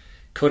 your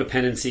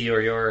codependency,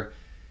 or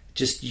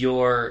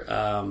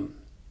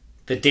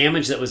the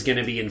damage that was going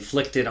to be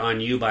inflicted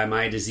on you by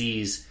my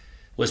disease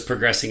was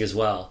progressing as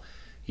well.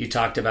 You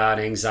talked about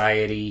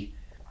anxiety.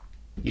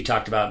 You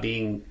talked about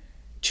being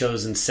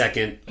chosen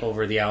second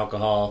over the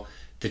alcohol,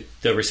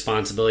 the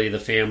responsibility of the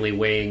family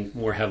weighing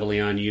more heavily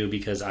on you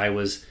because I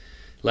was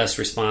less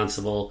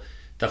responsible,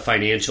 the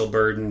financial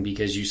burden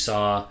because you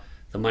saw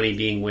the money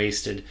being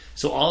wasted.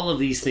 So all of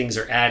these things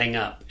are adding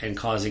up and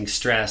causing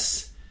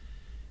stress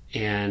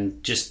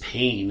and just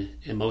pain,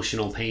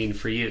 emotional pain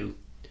for you.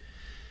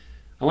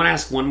 I want to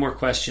ask one more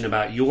question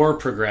about your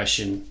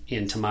progression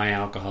into my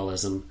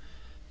alcoholism.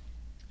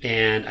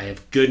 And I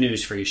have good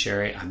news for you,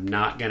 Sherry. I'm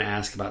not going to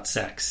ask about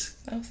sex.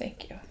 Oh,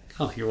 thank you.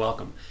 Oh, you're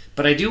welcome.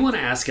 But I do want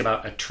to ask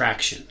about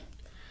attraction.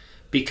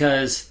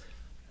 Because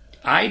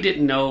I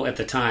didn't know at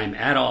the time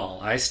at all.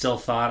 I still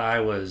thought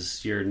I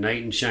was your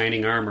knight in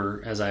shining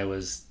armor, as I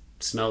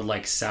smelled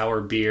like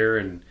sour beer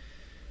and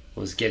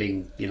was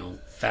getting,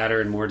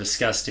 fatter and more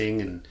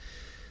disgusting and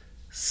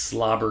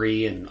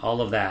slobbery and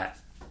all of that.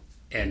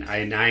 And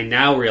I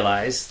now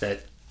realize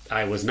that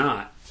I was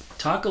not.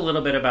 Talk a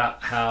little bit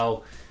about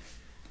how,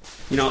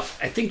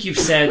 I think you've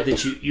said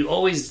that you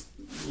always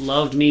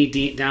loved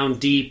me down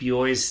deep. You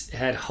always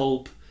had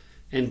hope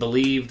and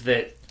believed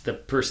that the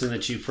person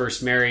that you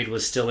first married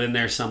was still in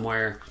there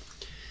somewhere.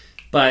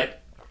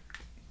 But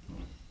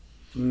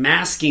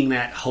masking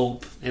that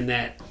hope and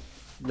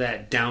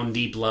that down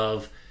deep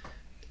love,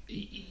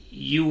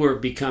 you were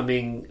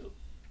becoming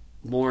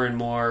more and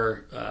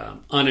more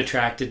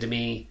unattracted to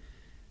me.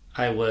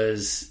 I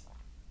was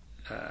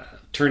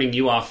turning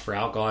you off for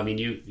alcohol. I mean,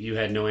 you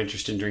had no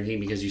interest in drinking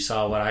because you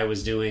saw what I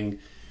was doing.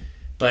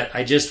 But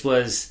I just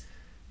was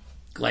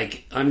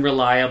like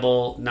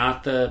unreliable,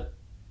 not the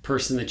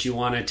person that you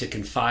wanted to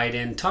confide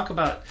in. Talk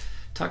about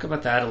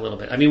that a little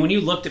bit. I mean, when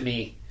you looked at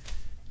me,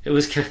 it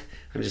was kind of,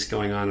 I'm just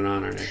going on and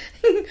on, aren't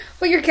I?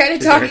 Well, you're kind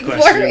of talking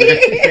for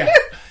me. Yeah.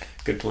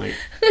 Good point.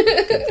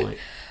 Good point.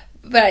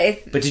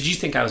 But did you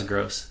think I was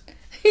gross?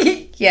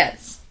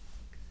 Yes.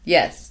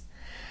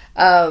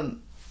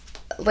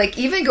 Like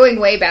even going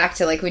way back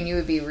to like when you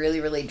would be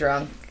really, really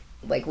drunk,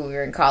 like when we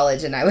were in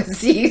college and I would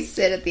see you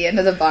sit at the end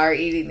of the bar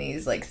eating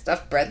these like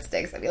stuffed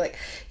breadsticks. I'd be like,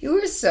 you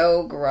were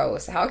so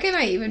gross. How can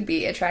I even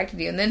be attracted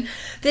to you? And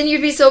then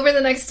you'd be sober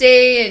the next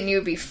day and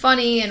you'd be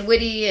funny and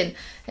witty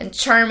and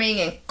charming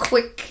and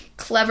quick,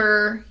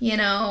 clever,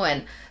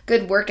 and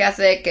good work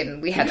ethic,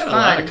 and we had fun. You got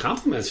a lot of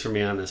compliments for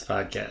me on this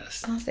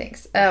podcast. Oh,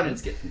 thanks.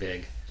 It's getting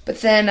big.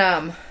 But then,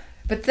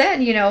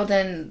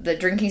 then the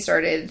drinking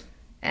started,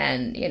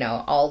 and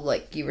all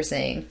like you were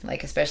saying,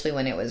 like especially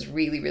when it was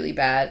really, really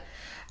bad.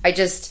 I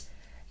just,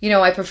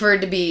 I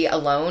preferred to be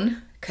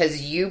alone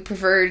because you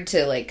preferred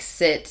to like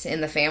sit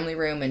in the family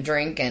room and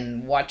drink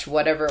and watch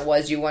whatever it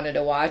was you wanted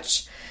to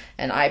watch,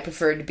 and I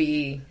preferred to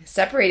be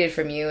separated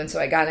from you, and so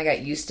I kind of got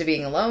used to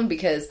being alone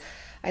because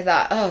I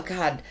thought, oh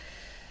God.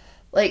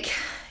 Like,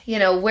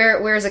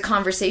 where's a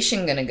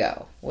conversation going to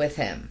go with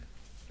him?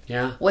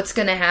 Yeah. What's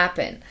going to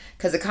happen?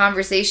 Because a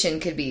conversation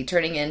could be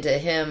turning into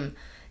him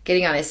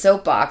getting on his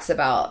soapbox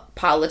about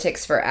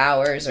politics for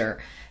hours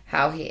or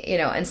how he,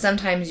 and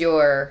sometimes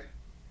your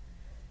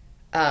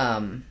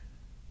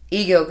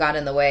ego got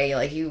in the way.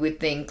 Like, you would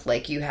think,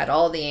 like, you had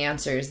all the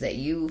answers that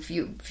if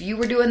you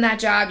were doing that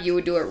job, you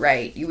would do it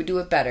right. You would do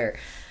it better.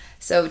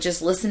 So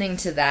just listening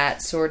to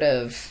that sort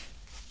of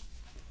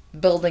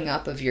building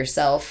up of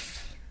yourself,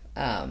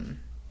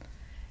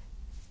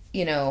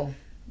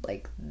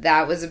 like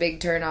that was a big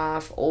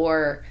turnoff,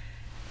 or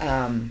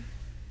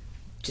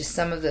just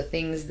some of the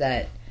things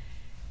that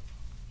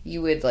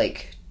you would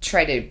like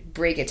try to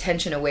break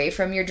attention away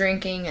from your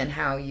drinking, and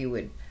how you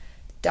would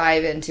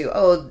dive into,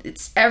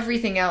 it's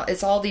everything else,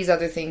 it's all these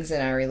other things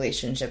in our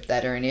relationship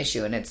that are an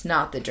issue, and it's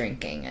not the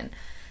drinking. And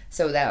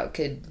so that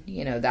could,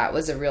 that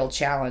was a real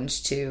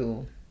challenge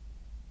to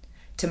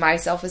my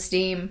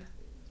self-esteem,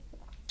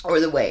 or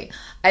the way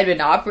I'd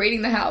been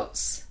operating the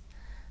house.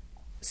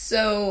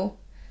 So,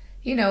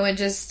 and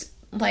just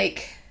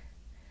like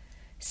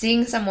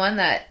seeing someone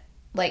that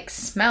like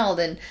smelled,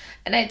 and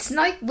it's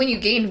not like when you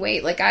gained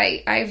weight, like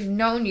I've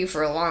known you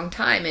for a long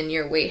time and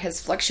your weight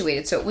has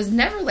fluctuated. So it was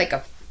never like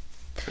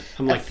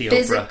I'm like the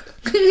Oprah.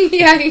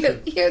 Yeah,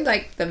 you're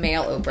like the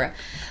male Oprah.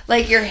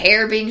 Like your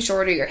hair being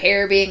shorter, your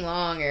hair being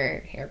long, your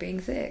hair being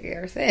thick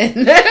or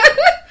thin.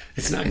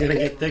 It's not going to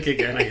get thick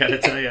again, I got to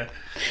tell you.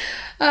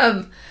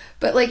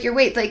 But like your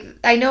weight, like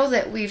I know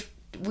that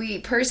we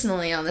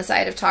personally on the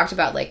side have talked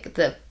about like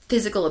the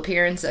physical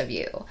appearance of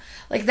you.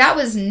 Like that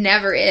was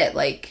never it.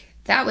 Like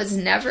that was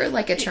never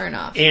like a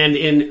turnoff. And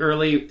in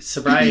early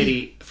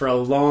sobriety, for a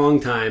long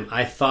time,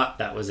 I thought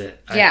that was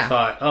it. I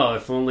thought,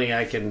 if only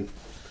I can,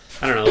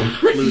 I don't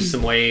know, lose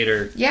some weight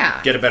or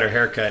get a better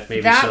haircut.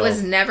 Maybe that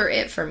was never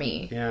it for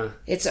me. Yeah,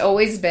 it's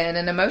always been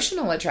an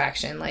emotional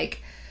attraction,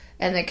 like,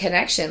 and the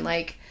connection.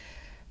 Like,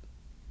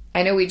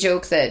 I know we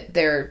joke that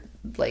they're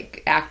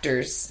like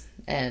actors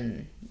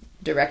and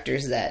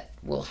directors that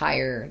will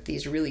hire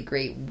these really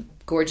great,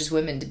 gorgeous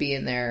women to be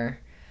in their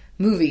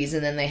movies,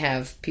 and then they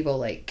have people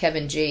like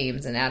Kevin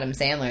James and Adam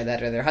Sandler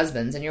that are their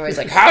husbands, and you're always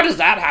like, how does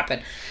that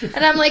happen?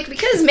 And I'm like,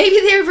 because maybe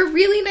they have a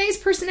really nice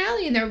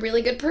personality and they're a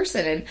really good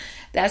person, and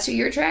that's who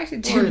you're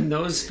attracted to. Or in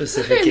those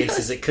specific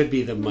cases, it could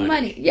be the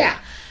money. Yeah.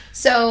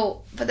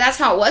 So, but that's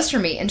how it was for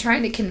me, and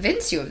trying to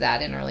convince you of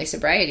that in early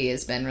sobriety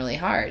has been really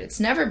hard.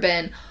 It's never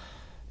been,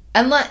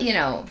 unless,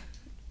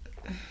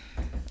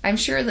 I'm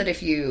sure that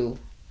if you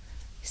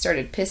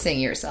started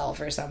pissing yourself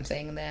or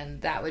something,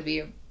 then that would be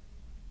a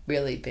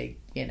really big,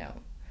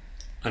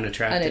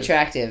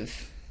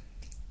 unattractive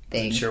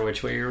thing. Not sure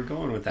which way you were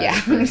going with that.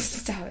 Yeah,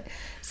 stop it.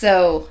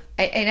 So,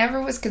 I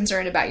never was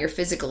concerned about your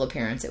physical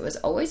appearance. It was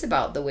always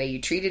about the way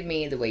you treated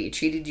me, the way you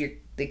treated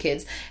the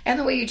kids, and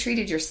the way you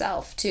treated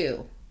yourself,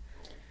 too.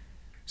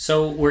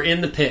 So we're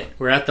in the pit.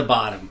 We're at the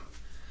bottom.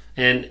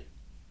 And,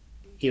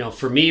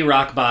 for me,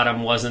 rock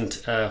bottom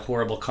wasn't a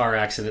horrible car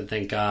accident,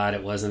 thank God.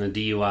 It wasn't a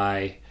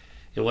DUI.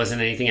 It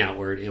wasn't anything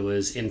outward. It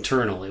was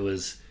internal. It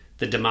was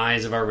the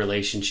demise of our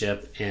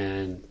relationship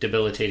and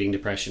debilitating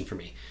depression for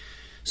me.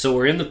 So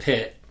we're in the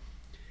pit,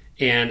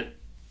 and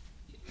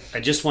I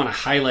just want to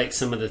highlight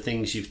some of the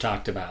things you've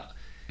talked about.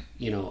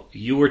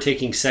 You were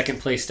taking second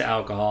place to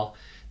alcohol.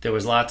 There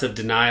was lots of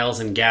denials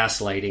and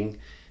gaslighting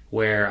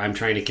where I'm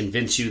trying to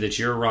convince you that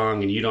you're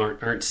wrong and you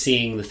aren't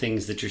seeing the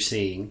things that you're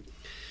seeing.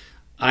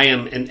 I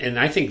am, and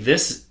I think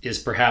this is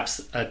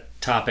perhaps a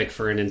topic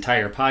for an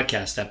entire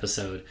podcast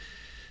episode.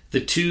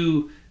 The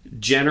two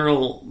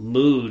general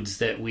moods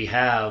that we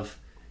have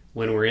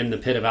when we're in the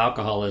pit of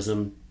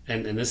alcoholism,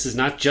 and this is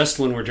not just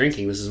when we're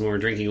drinking, this is when we're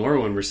drinking or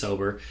when we're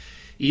sober.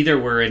 Either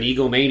we're an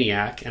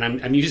egomaniac, and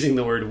I'm using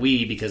the word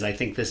we because I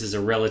think this is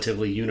a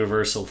relatively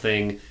universal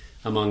thing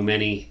among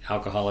many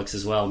alcoholics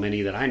as well,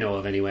 many that I know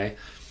of anyway.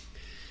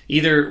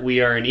 Either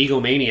we are an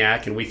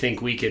egomaniac and we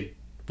think we'd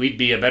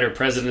be a better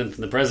president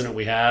than the president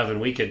we have, and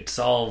we could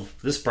solve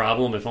this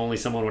problem if only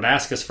someone would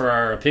ask us for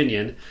our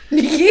opinion.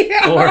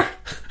 Yeah.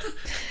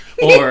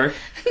 Or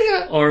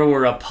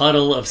we're a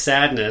puddle of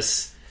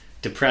sadness,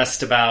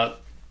 depressed about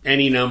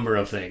any number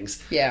of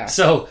things. Yeah.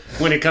 So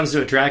when it comes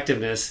to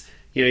attractiveness,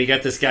 you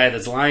got this guy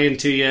that's lying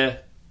to you,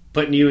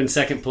 putting you in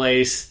second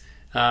place,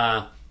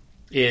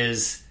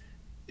 is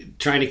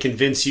trying to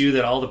convince you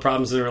that all the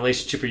problems in the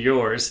relationship are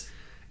yours,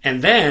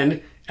 and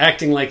then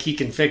acting like he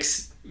can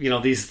fix,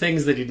 these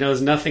things that he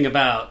knows nothing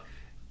about,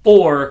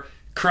 or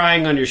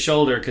crying on your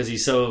shoulder because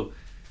he's so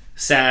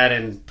sad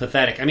and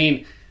pathetic. I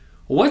mean,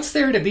 what's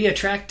there to be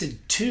attracted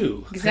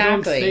to?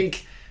 Exactly.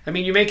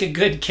 You make a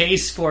good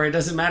case for it.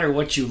 Doesn't matter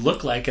what you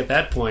look like at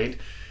that point,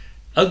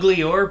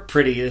 ugly or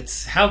pretty.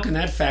 It's how can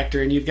that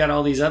factor? And you've got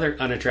all these other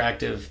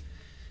unattractive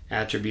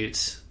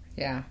attributes.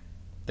 Yeah.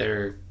 That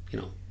are,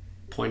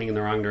 pointing in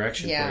the wrong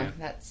direction for you. Yeah,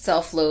 that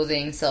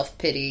self-loathing,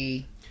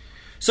 self-pity.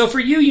 So for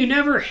you, you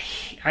never...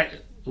 I'm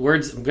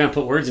going to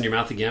put words in your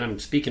mouth again. I'm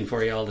speaking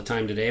for you all the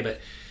time today, but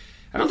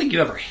I don't think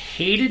you ever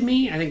hated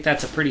me. I think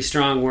that's a pretty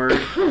strong word.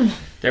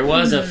 There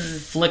was a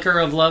flicker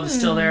of love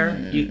still there.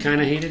 You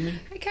kind of hated me?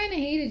 I kind of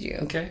hated you.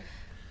 Okay.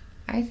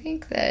 I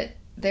think that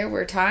there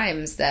were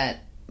times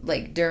that,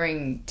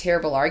 during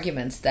terrible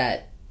arguments,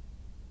 that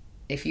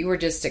if you were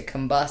just to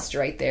combust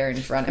right there in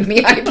front of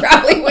me, I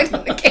probably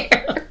wouldn't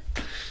care.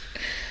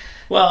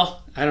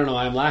 Well, I don't know.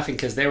 I'm laughing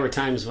because there were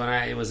times when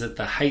it was at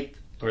the height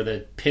or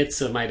the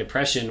pits of my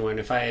depression when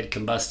if I had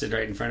combusted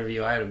right in front of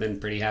you, I would have been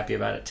pretty happy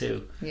about it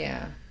too.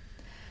 Yeah.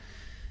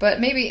 But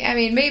maybe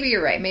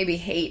you're right. Maybe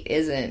hate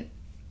isn't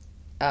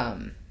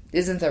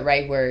the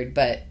right word,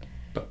 but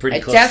pretty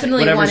close.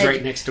 Definitely whatever's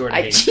right next door to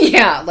hate.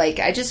 Yeah,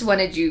 I just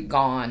wanted you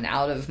gone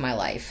out of my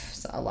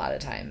life a lot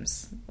of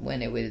times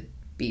when it would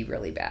be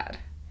really bad.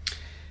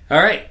 All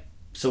right.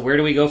 So where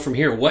do we go from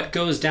here? What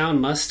goes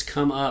down must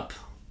come up,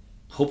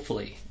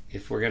 hopefully,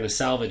 if we're going to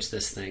salvage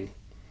this thing.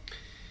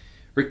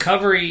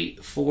 Recovery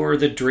for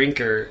the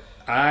drinker,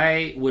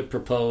 I would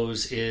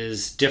propose,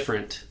 is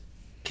different.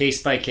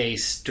 Case by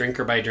case,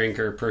 drinker by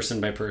drinker,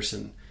 person by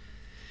person.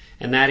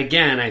 And that,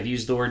 again, I've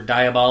used the word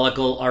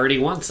diabolical already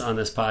once on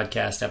this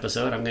podcast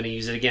episode. I'm going to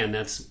use it again.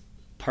 That's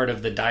part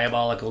of the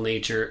diabolical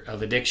nature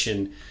of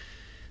addiction.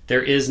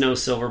 There is no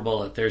silver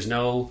bullet. There's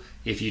no,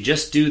 if you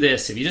just do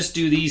this, if you just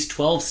do these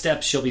 12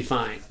 steps, you'll be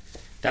fine.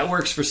 That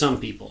works for some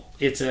people.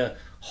 It's a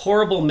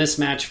horrible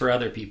mismatch for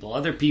other people.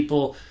 Other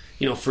people,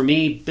 for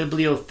me,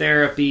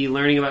 bibliotherapy,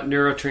 learning about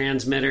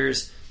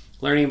neurotransmitters,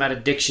 learning about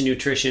addiction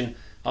nutrition,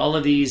 all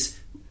of these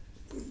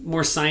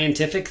more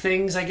scientific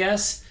things, I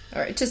guess.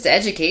 Or just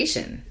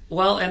education.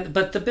 Well,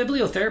 but the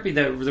bibliotherapy,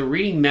 the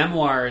reading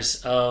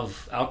memoirs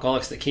of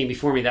alcoholics that came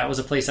before me, that was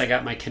a place I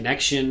got my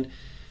connection.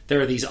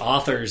 There are these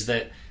authors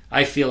that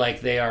I feel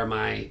like they are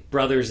my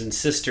brothers and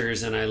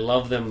sisters, and I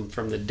love them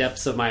from the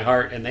depths of my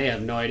heart, and they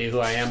have no idea who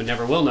I am and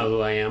never will know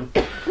who I am.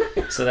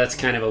 So that's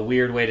kind of a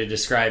weird way to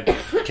describe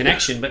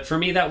connection, but for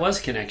me that was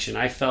connection.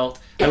 I felt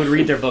I would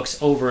read their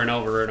books over and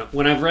over, and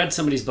when I've read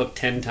somebody's book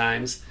 10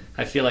 times,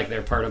 I feel like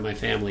they're part of my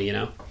family,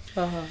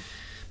 Uh-huh.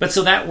 But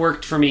so that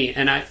worked for me,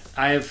 and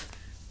I've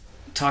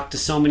talked to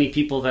so many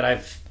people that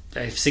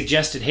I've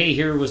suggested, hey,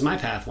 here was my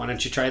path, why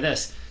don't you try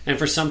this? And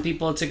for some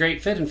people it's a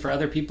great fit, and for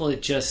other people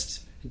it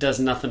just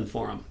does nothing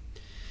for them.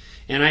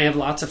 And I have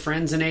lots of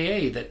friends in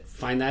AA that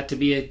find that to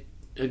be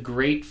a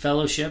great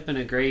fellowship and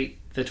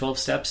the 12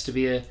 steps to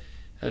be a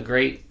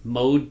great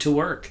mode to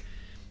work.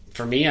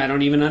 For me, I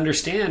don't even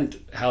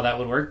understand how that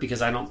would work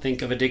because I don't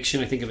think of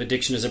addiction. I think of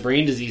addiction as a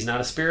brain disease,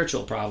 not a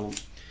spiritual problem.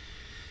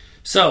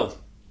 So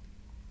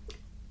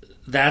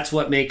that's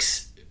what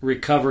makes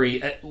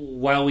recovery,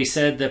 while we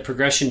said the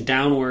progression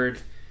downward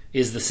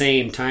is the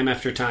same time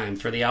after time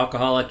for the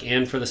alcoholic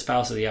and for the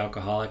spouse of the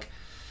alcoholic,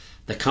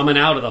 the coming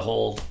out of the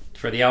hole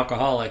for the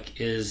alcoholic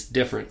is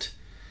different.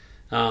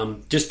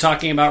 Just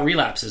talking about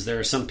relapses, there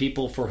are some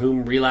people for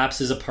whom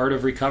relapse is a part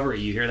of recovery.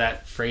 You hear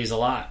that phrase a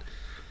lot.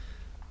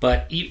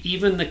 But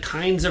even the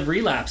kinds of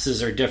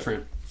relapses are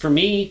different. For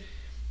me,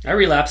 I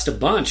relapsed a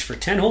bunch. For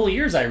 10 whole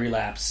years I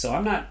relapsed. So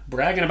I'm not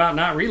bragging about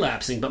not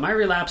relapsing, but my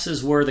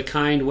relapses were the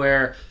kind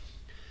where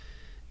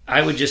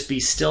I would just be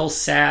still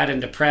sad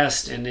and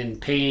depressed and in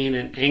pain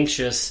and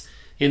anxious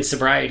in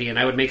sobriety, and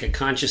I would make a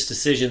conscious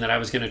decision that I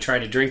was going to try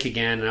to drink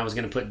again, and I was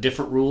going to put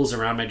different rules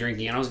around my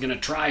drinking, and I was going to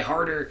try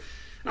harder,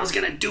 and I was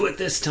going to do it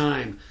this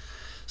time.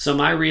 So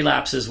my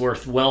relapses were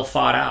well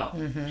thought out,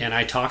 and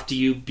I talked to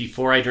you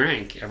before I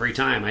drank every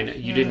time.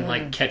 You didn't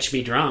like catch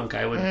me drunk.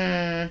 I would.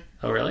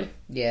 Oh, really?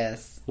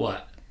 Yes.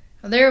 What?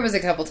 Well, there was a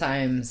couple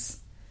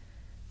times,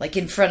 like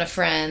in front of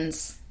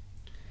friends.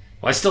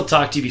 Well, I still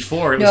talked to you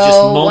before. It was just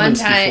moments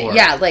one time, before.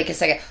 Yeah, like a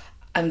second.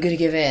 I'm gonna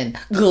give in.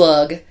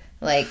 Glug.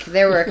 Like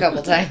there were a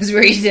couple times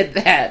where you did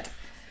that.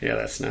 Yeah,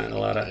 that's not a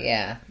lot of.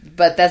 Yeah,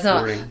 but that's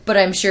not. Wording. But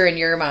I'm sure in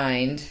your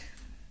mind,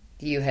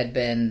 you had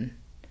been,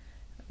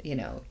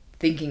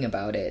 thinking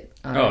about it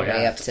on the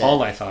way up it's to.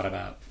 all I thought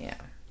about. Yeah,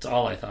 it's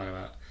all I thought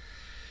about.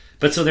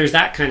 But so there's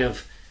that kind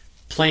of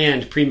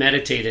planned,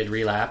 premeditated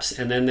relapse,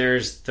 and then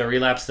there's the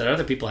relapse that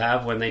other people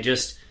have when they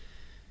just,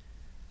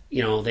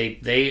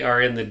 they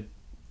are in the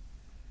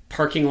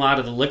parking lot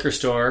of the liquor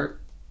store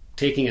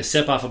taking a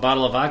sip off a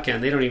bottle of vodka,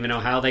 and they don't even know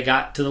how they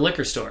got to the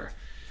liquor store,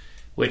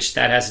 which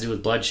that has to do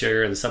with blood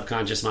sugar and the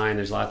subconscious mind.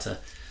 There's lots of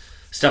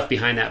stuff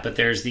behind that, but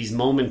there's these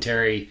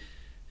momentary,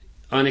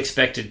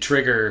 unexpected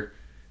trigger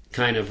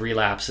kind of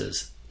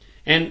relapses.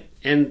 And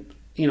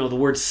the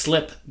word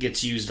slip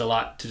gets used a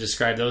lot to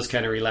describe those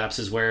kind of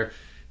relapses where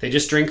they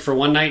just drink for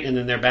one night and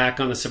then they're back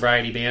on the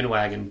sobriety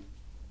bandwagon,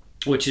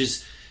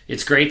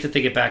 it's great that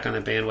they get back on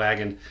the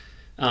bandwagon.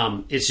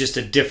 It's just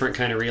a different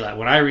kind of relapse.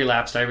 When I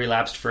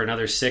relapsed for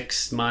another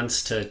 6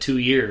 months to 2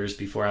 years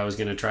before I was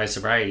going to try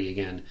sobriety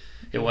again.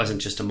 It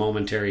wasn't just a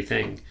momentary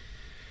thing.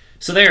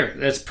 So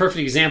that's a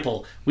perfect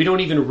example. We don't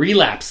even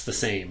relapse the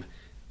same,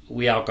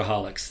 we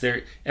alcoholics.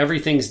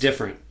 Everything's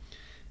different.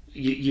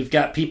 You've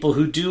got people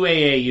who do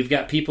AA. You've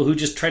got people who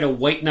just try to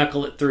white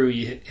knuckle it through.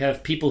 You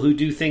have people who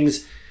do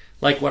things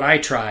like what I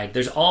tried.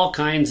 There's all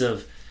kinds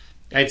of.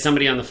 I had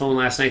somebody on the phone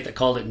last night that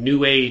called it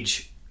New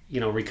Age,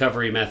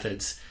 recovery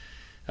methods.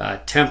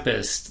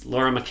 Tempest,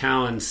 Laura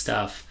McCowan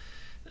stuff,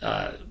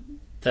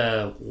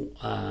 the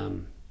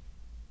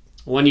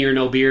 1 year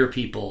no beer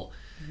people,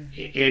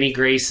 Annie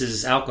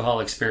Grace's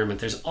alcohol experiment.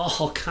 There's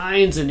all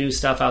kinds of new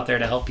stuff out there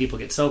to help people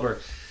get sober.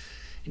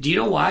 Do you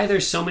know why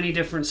there's so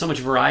much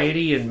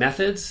variety in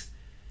methods?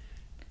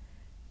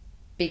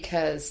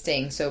 Because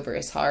staying sober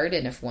is hard,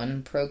 and if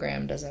one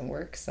program doesn't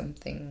work,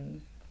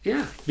 something...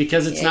 Yeah,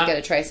 because it's not... You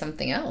gotta try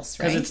something else,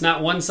 right? Because it's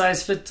not one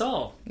size fits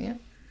all. Yeah.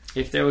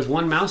 If there was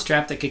one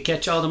mousetrap that could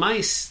catch all the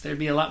mice, there'd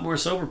be a lot more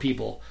sober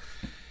people.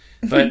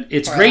 But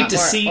it's great to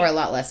see... Or a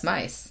lot less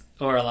mice.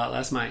 Or a lot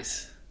less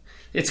mice.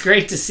 It's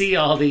great to see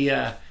all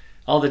the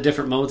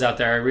different modes out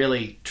there. I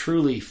really,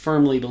 truly,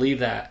 firmly believe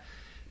that.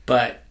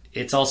 But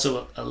it's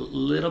also a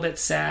little bit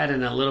sad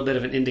and a little bit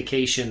of an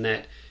indication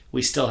that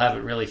we still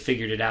haven't really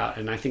figured it out.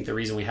 And I think the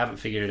reason we haven't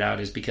figured it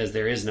out is because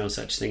there is no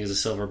such thing as a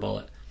silver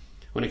bullet.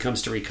 When it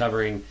comes to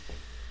recovering,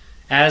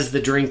 as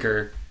the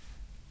drinker,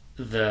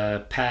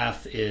 the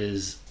path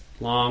is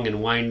long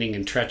and winding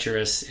and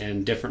treacherous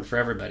and different for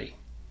everybody.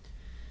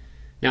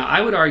 Now, I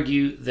would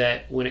argue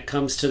that when it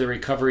comes to the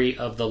recovery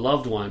of the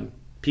loved one,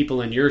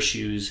 people in your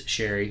shoes,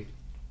 Sherry,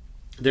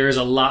 there is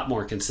a lot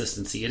more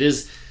consistency. It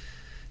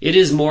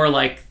is more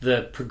like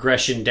the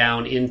progression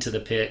down into the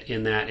pit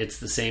in that it's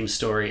the same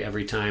story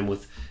every time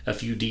with a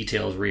few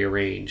details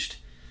rearranged.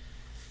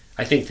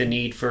 I think the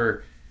need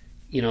for,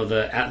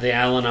 the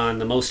Al-Anon,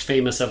 the most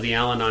famous of the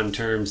Al-Anon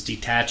terms,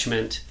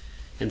 detachment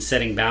and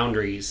setting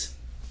boundaries,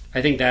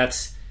 I think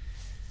that's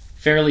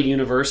fairly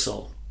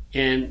universal.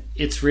 And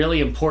it's really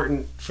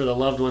important for the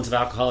loved ones of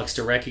alcoholics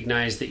to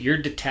recognize that you're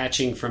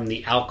detaching from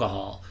the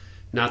alcohol,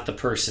 not the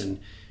person.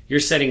 You're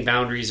setting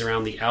boundaries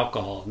around the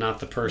alcohol, not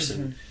the person.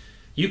 Mm-hmm.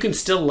 You can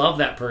still love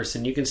that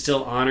person. You can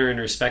still honor and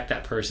respect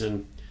that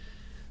person,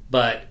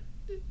 but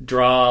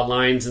draw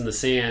lines in the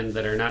sand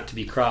that are not to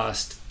be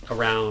crossed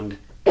around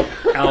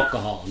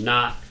alcohol,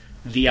 not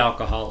the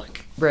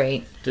alcoholic.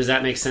 Right. Does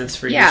that make sense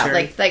for you, Yeah,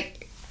 Sherry?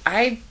 like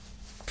I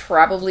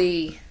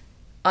probably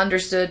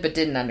understood but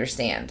didn't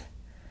understand.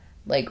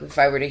 Like if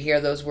I were to hear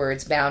those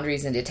words,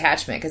 boundaries and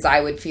detachment, because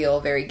I would feel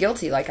very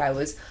guilty, like I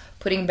was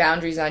putting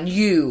boundaries on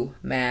you,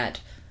 Matt,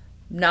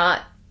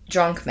 not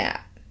drunk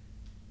Matt.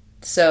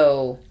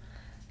 So,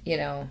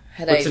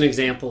 What's an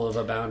example of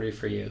a boundary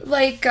for you?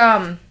 Like,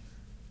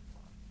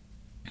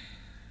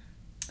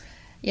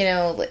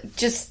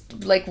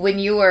 just like when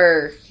you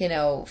were,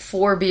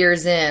 4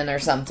 beers in or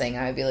something,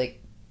 I'd be like,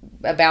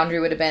 a boundary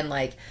would have been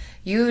like,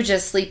 you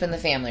just sleep in the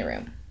family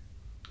room.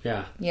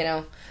 Yeah.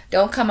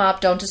 Don't come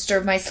up, don't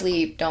disturb my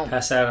sleep, don't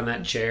pass out on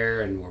that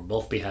chair, and we'll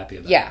both be happy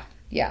about it.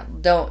 Yeah.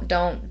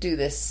 Don't do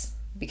this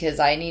because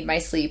I need my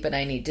sleep and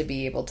I need to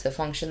be able to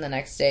function the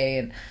next day,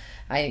 and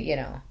I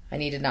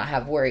need to not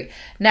have worry.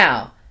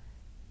 Now,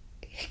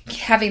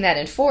 having that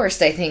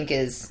enforced, I think,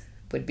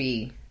 would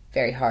be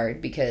very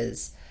hard,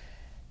 because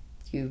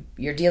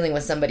you're dealing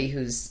with somebody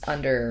who's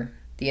under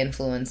the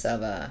influence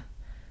of a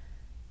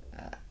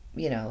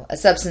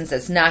substance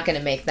that's not going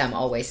to make them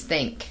always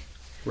think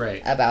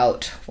right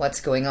about what's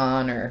going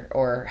on,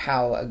 or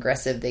how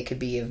aggressive they could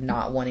be of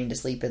not wanting to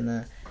sleep in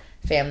the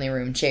family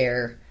room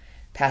chair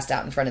passed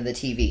out in front of the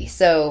TV.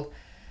 So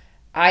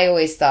I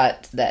always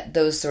thought that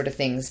those sort of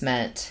things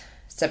meant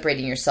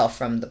separating yourself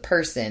from the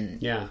person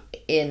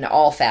in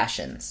all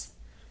fashions.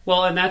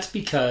 Well, and that's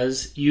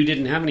because you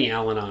didn't have any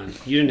Al-Anon.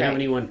 You didn't have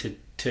Right. anyone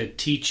to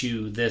teach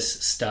you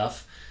this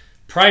stuff.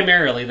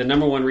 Primarily, the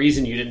number one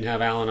reason you didn't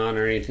have Al-Anon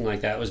or anything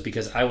like that was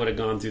because I would have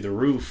gone through the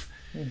roof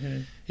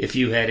if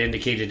you had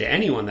indicated to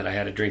anyone that I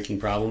had a drinking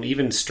problem,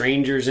 even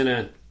strangers in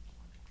a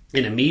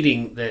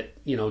meeting that,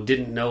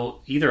 didn't know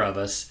either of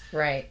us.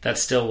 Right. That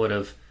still would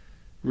have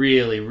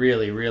really,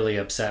 really, really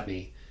upset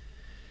me.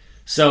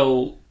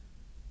 So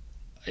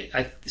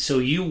so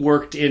you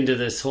worked into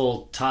this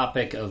whole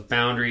topic of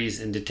boundaries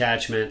and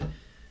detachment,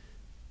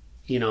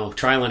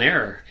 trial and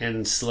error,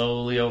 and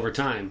slowly over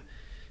time.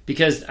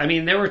 Because,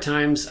 there were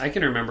times, I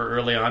can remember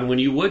early on, when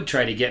you would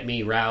try to get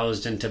me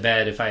roused into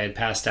bed if I had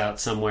passed out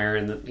somewhere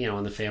in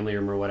the family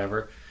room or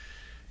whatever.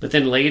 But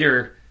then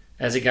later,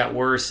 as it got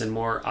worse and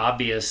more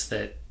obvious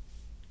that,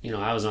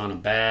 I was on a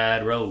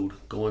bad road,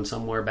 going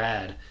somewhere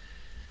bad.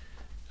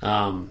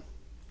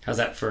 How's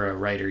that for a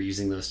writer,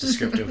 using those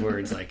descriptive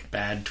words like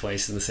bad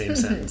twice in the same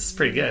sentence? It's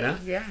pretty good, huh?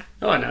 Yeah.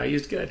 Oh, no, I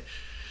used good.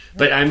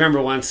 But I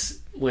remember once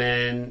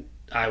when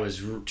I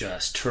was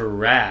just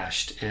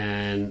trashed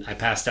and I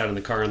passed out in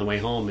the car on the way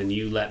home, and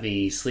you let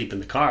me sleep in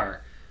the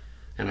car,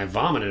 and I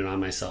vomited on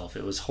myself.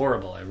 It was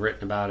horrible. I've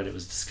written about it. It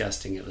was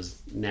disgusting. It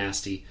was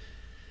nasty.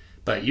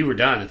 But you were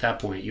done at that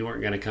point. You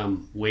weren't going to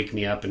come wake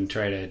me up and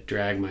try to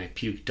drag my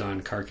puked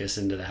on carcass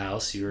into the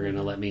house. You were going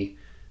to let me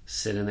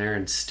sit in there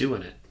and stew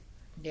in it.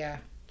 Yeah.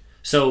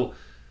 So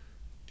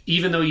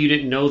even though you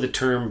didn't know the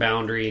term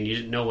boundary and you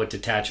didn't know what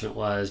detachment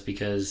was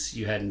because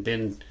you hadn't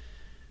been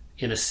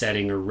in a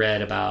setting or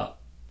read about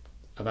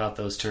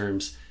those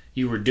terms,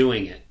 you were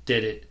doing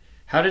it.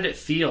 How did it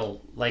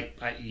feel? Like,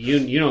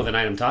 you know the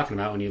night I'm talking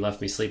about, when you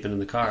left me sleeping in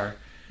the car.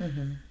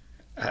 Mm-hmm.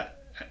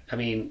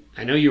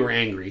 I know you were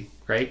angry,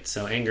 right?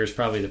 So anger is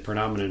probably the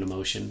predominant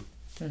emotion.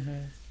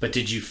 Mm-hmm. But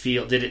did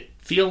it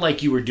feel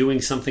like you were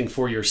doing something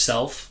for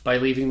yourself by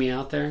leaving me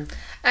out there?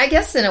 I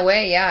guess in a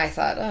way, yeah. I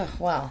thought, oh,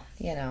 well,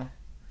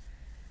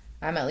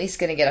 I'm at least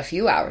going to get a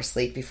few hours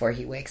sleep before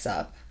he wakes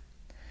up.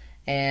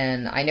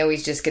 And I know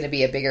he's just going to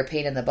be a bigger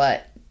pain in the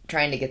butt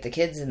trying to get the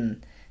kids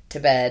to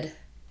bed.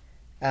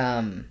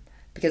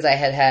 Because I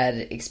had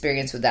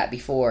experience with that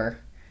before.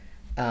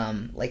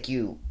 Like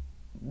you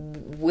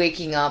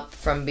waking up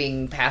from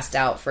being passed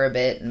out for a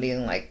bit and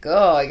being like,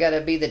 oh, I got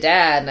to be the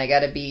dad and I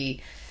got to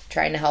be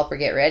trying to help her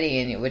get ready,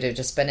 and it would have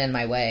just been in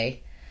my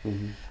way.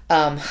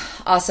 Mm-hmm.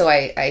 Also,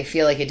 I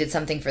feel like it did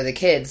something for the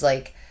kids.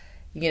 Like,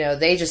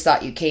 they just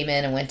thought you came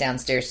in and went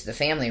downstairs to the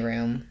family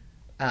room.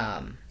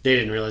 They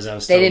didn't realize I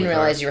was still They in didn't the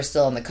car. realize you were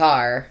still in the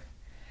car,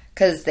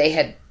 because they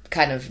had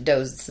kind of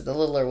dozed. The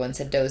littler ones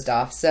had dozed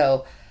off.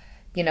 So,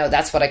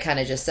 that's what I kind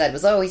of just said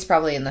was, oh, he's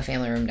probably in the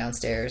family room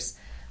downstairs.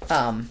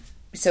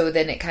 So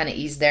then it kind of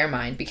eased their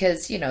mind,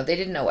 because, they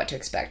didn't know what to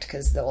expect,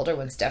 because the older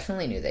ones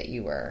definitely knew that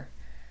you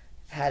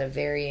had a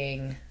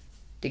varying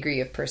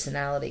degree of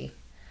personality.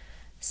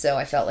 So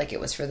I felt like it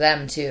was for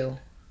them too.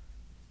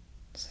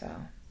 So.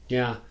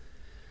 Yeah.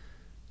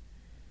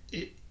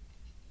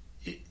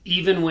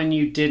 Even when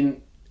you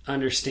didn't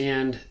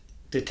understand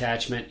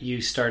detachment,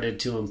 you started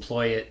to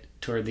employ it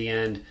toward the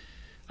end.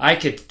 I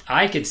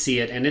could see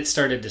it, and it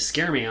started to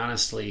scare me,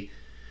 honestly,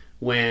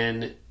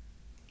 when,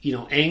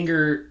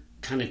 anger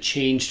kind of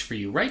changed for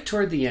you right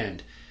toward the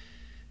end.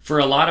 For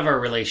a lot of our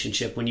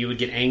relationship, when you would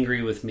get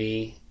angry with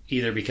me,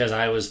 either because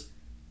I was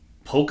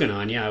poking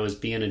on you, I was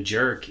being a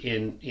jerk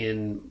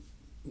in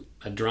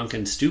a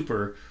drunken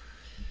stupor,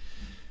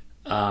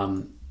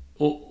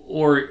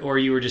 or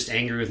you were just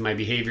angry with my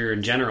behavior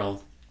in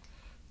general.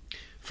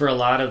 For a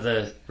lot of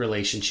the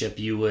relationship,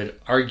 you would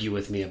argue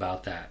with me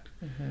about that.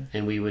 Mm-hmm.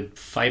 And we would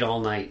fight all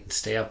night,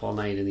 stay up all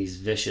night in these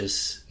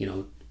vicious,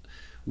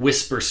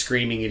 whisper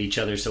screaming at each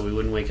other so we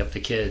wouldn't wake up the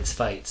kids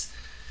fights.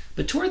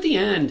 But toward the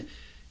end,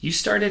 you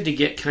started to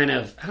get kind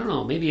of, I don't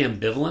know, maybe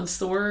ambivalence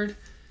the word,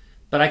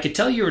 but I could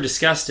tell you were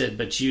disgusted,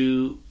 but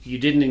you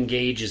didn't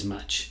engage as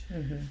much.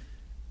 Mm-hmm.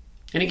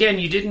 And again,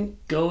 you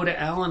didn't go to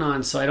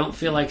Al-Anon, so I don't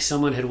feel like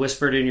someone had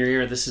whispered in your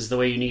ear, this is the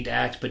way you need to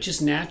act, but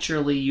just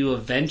naturally you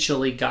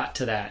eventually got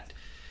to that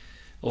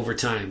over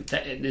time.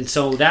 And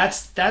so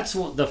that's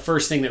the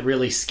first thing that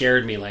really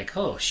scared me, like,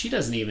 oh, she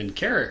doesn't even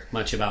care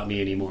much about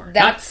me anymore.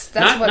 Not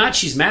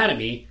she's mad at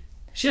me.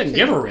 She doesn't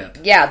give a rip.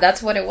 Yeah,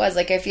 that's what it was.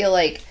 Like, I feel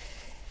like,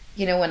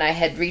 when I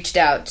had reached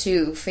out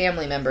to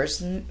family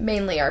members,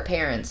 mainly our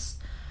parents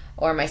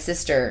or my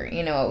sister,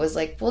 it was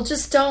like, well,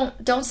 just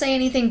don't say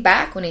anything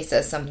back when he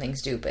says something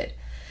stupid.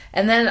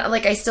 And then,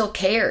 like, I still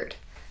cared.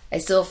 I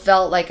still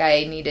felt like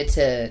I needed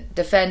to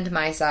defend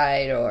my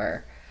side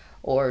or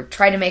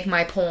try to make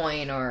my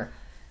point, or,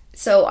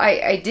 So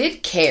I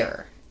did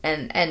care,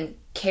 and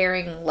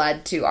caring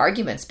led to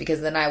arguments,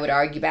 because then I would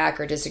argue back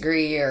or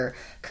disagree or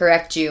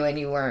correct you, and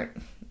you weren't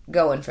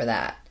going for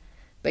that.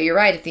 But you're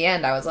right, at the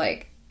end I was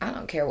like, I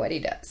don't care what he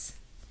does.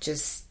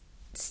 Just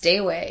stay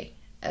away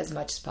as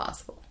much as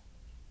possible.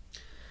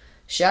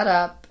 Shut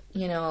up,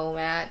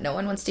 Matt. No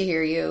one wants to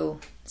hear you.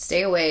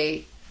 Stay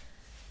away.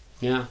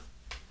 Yeah.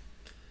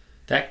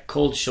 That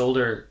cold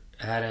shoulder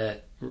had a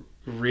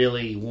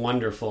really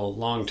wonderful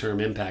long-term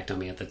impact on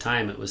me. At the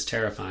time, it was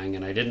terrifying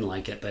and I didn't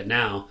like it, but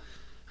now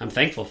I'm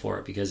thankful for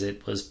it, because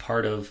it was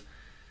part of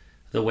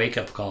the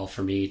wake-up call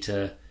for me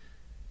to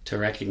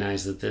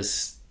recognize that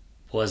this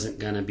wasn't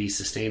going to be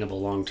sustainable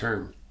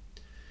long-term.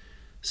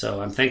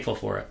 So I'm thankful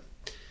for it.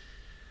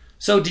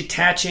 So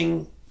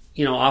detaching,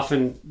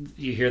 often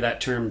you hear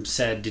that term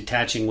said,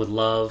 detaching with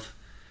love,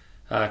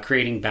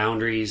 creating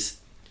boundaries.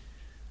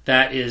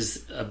 That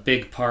is a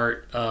big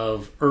part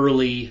of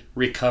early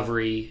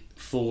recovery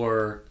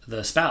for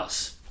the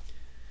spouse.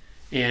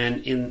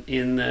 And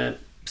in the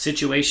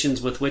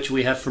situations with which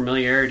we have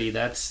familiarity,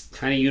 that's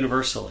kind of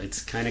universal.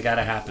 It's kind of got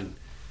to happen.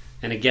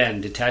 And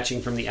again,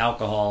 detaching from the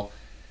alcohol,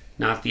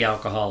 not the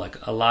alcoholic.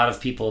 A lot of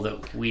people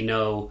that we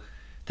know,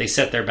 they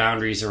set their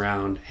boundaries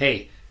around,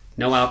 hey,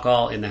 no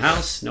alcohol in the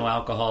house, no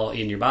alcohol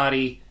in your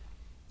body,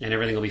 and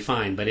everything will be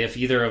fine. But if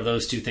either of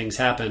those two things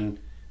happen,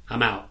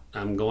 I'm out.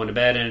 I'm going to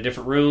bed in a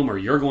different room, or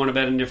you're going to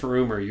bed in a different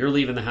room, or you're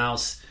leaving the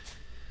house.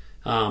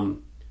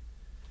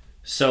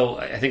 So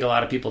I think a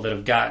lot of people that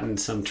have gotten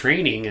some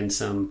training and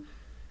some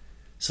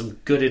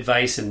good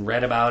advice and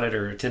read about it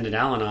or attended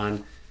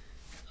Al-Anon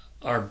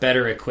are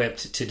better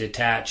equipped to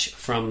detach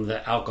from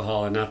the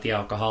alcohol and not the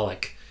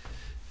alcoholic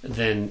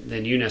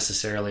than you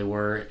necessarily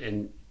were.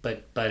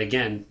 But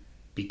again,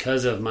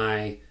 because of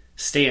my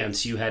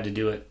stance, you had to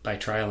do it by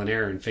trial and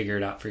error and figure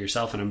it out for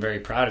yourself. And I'm very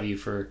proud of you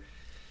for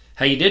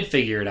how you did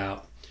figure it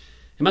out.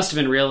 It must have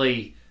been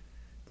really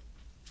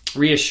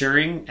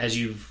reassuring as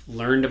you've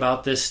learned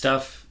about this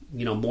stuff,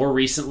 more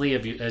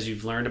recently, as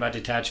you've learned about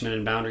detachment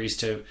and boundaries,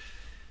 to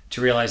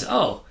realize,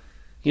 I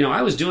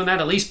was doing that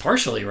at least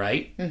partially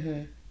right.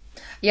 Mm-hmm.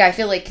 Yeah, I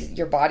feel like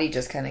your body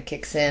just kind of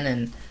kicks in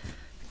and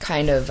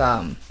kind of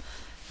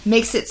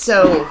makes it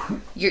so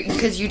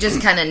because you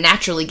just kind of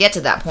naturally get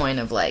to that point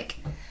of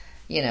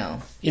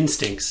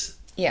instincts.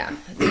 Yeah,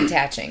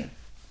 detaching.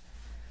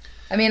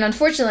 I mean,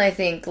 unfortunately, I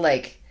think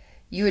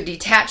you would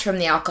detach from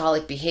the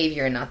alcoholic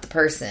behavior and not the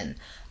person.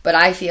 But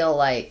I feel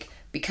like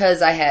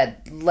because I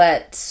had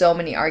let so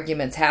many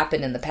arguments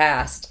happen in the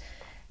past,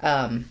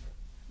 and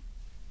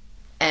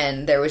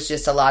there was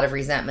just a lot of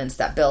resentments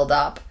that build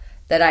up,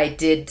 that I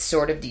did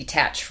sort of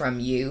detach from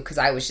you because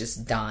I was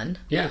just done.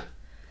 Yeah.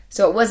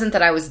 So it wasn't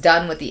that I was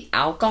done with the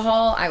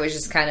alcohol. I was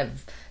just kind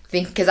of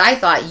thinking, because I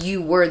thought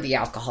you were the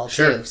alcohol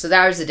too. So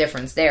that was the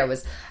difference there,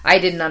 was I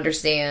didn't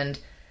understand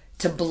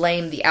to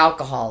blame the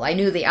alcohol. I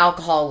knew the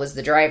alcohol was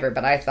the driver,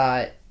 but I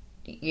thought,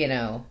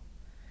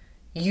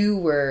 you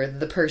were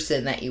the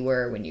person that you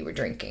were when you were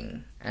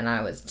drinking, and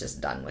I was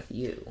just done with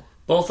you.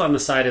 Both on the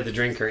side of the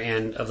drinker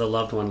and of the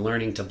loved one,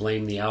 learning to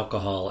blame the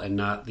alcohol and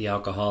not the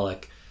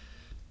alcoholic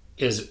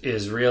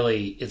is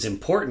really, it's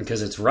important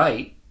because it's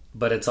right,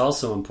 but it's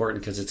also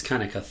important because it's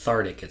kind of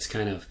cathartic. It's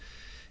kind of,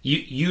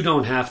 you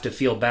don't have to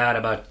feel bad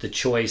about the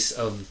choice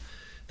of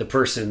the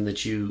person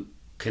that you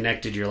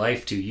connected your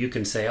life to. You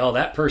can say, oh,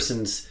 that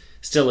person's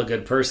still a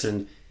good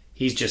person.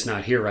 He's just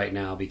not here right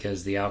now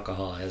because the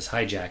alcohol has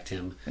hijacked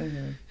him.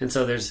 Mm-hmm. And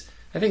so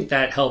I think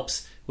that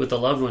helps with the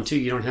loved one too.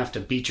 You don't have to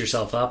beat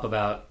yourself up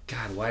about,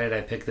 God, why did I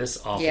pick this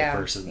awful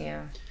person?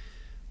 Yeah.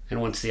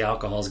 And once the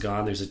alcohol's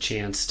gone, there's a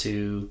chance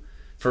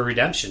for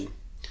redemption.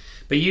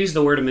 But you used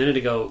the word a minute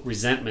ago,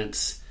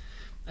 resentments.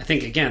 I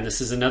think, again,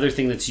 this is another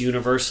thing that's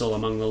universal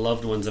among the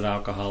loved ones of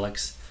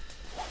alcoholics.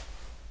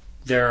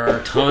 There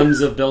are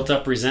tons of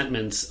built-up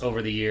resentments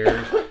over the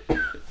years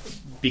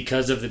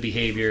because of the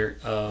behavior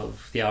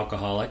of the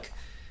alcoholic,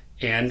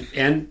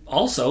 and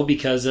also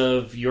because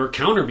of your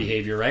counter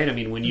behavior, right? I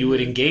mean, when you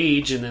would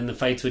engage and then the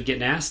fights would get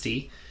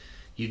nasty,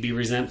 you'd be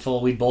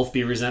resentful. We'd both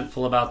be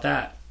resentful about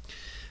that.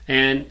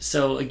 And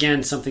so,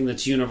 again, something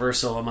that's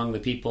universal among the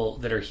people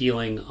that are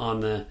healing on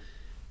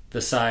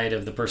the side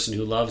of the person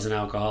who loves an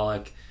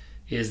alcoholic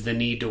is the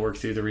need to work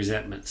through the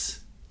resentments.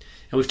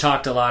 And we've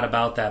talked a lot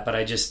about that, but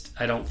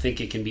I don't think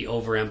it can be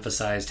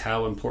overemphasized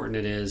how important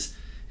it is.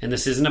 And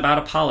this isn't about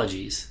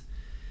apologies.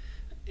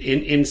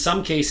 In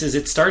some cases,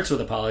 it starts with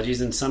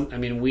apologies.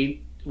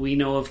 We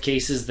know of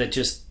cases that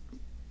just,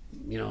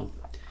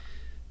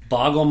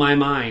 boggle my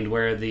mind,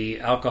 where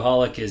the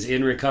alcoholic is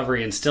in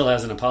recovery and still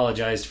hasn't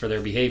apologized for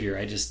their behavior.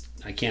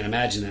 I can't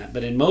imagine that.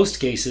 But in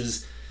most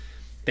cases,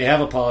 they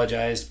have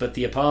apologized, but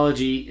the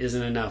apology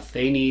isn't enough.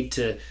 They need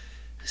to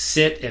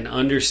sit and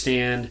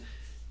understand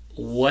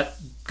what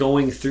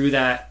going through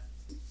that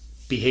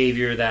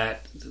behavior,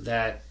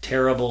 that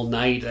terrible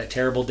night, that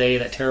terrible day,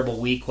 that terrible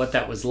week, what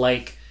that was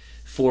like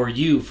for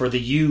you, for the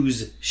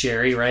yous,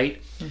 Sherry,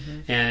 right?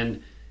 Mm-hmm.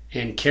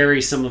 And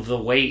carry some of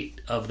the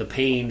weight of the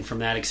pain from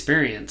that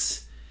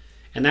experience.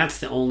 And that's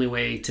the only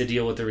way to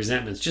deal with the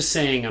resentments. Just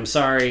saying, I'm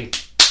sorry,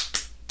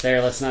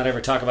 there, let's not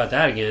ever talk about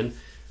that again.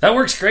 That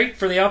works great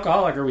for the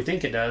alcoholic, or we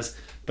think it does,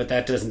 but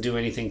that doesn't do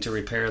anything to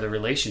repair the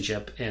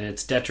relationship, and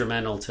it's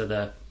detrimental to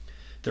the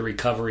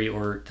recovery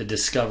or the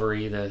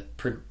discovery, the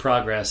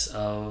progress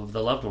of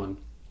the loved one.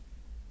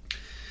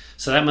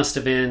 So that must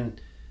have been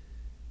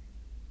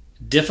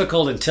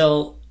difficult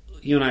until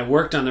you and I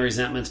worked on the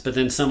resentments, but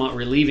then somewhat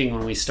relieving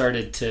when we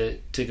started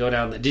to go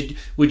down that.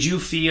 Would you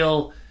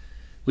feel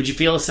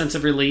a sense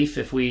of relief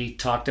if we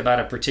talked about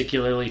a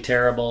particularly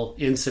terrible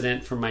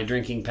incident from my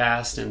drinking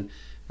past, and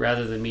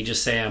rather than me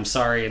just say I'm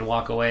sorry and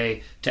walk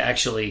away, to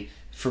actually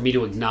for me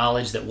to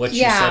acknowledge that what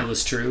you said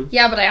was true?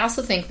 Yeah, but I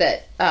also think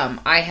that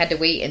I had to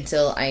wait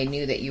until I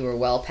knew that you were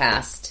well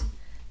past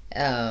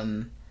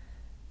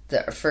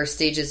the first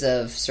stages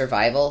of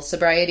survival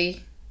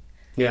sobriety.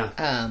 Yeah.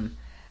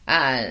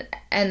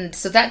 And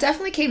so that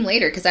definitely came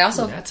later, because I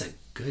also... Ooh, that's a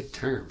good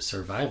term,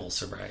 survival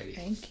sobriety.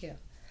 Thank you.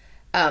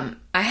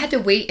 I had to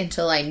wait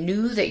until I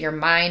knew that your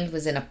mind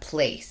was in a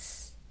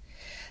place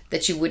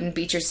that you wouldn't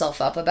beat yourself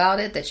up about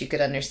it, that you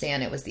could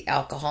understand it was the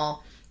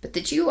alcohol, but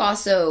that you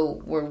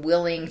also were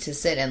willing to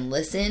sit and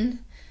listen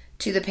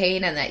to the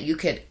pain, and that you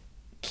could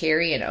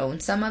carry and own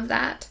some of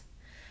that.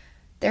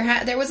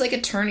 There was like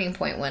a turning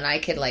point when I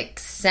could like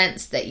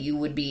sense that you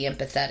would be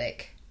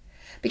empathetic.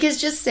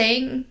 Because just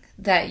saying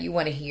that you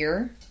want to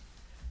hear,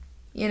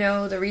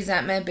 the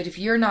resentment, but if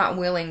you're not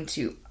willing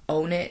to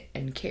own it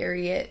and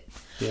carry it,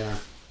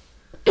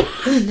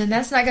 then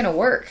that's not going to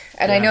work.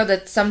 And I know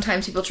that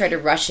sometimes people try to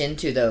rush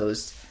into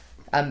those.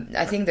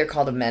 I think they're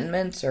called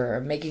amendments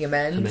or making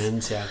amends.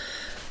 Amends, yeah.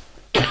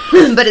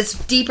 But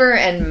it's deeper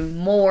and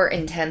more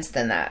intense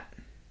than that.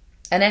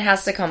 And it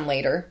has to come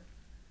later.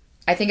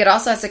 I think it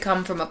also has to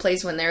come from a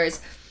place when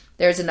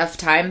there's enough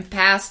time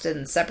passed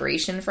and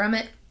separation from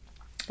it.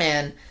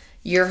 And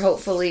you're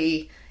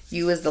hopefully,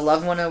 you as the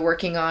loved one are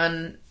working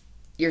on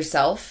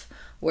yourself,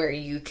 where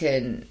you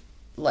can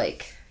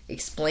like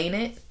explain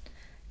it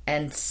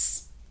and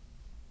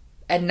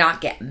not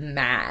get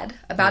mad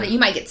about it. You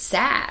might get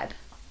sad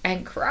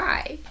and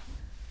cry,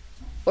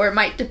 or it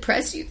might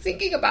depress you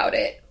thinking about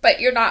it,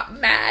 but you're not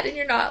mad and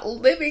you're not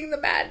living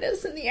the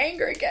madness and the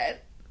anger again.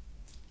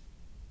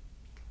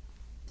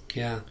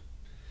 Yeah.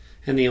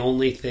 And the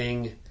only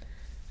thing,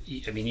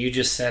 I mean, you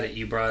just said it,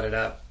 you brought it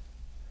up,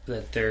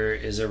 that there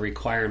is a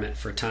requirement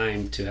for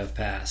time to have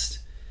passed.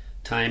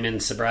 Time in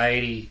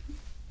sobriety,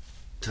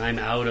 time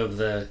out of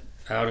the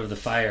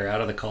fire,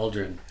 out of the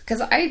cauldron.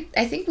 Because I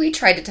think we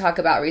tried to talk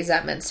about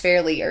resentments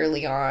fairly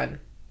early on,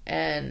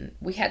 and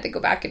we had to go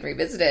back and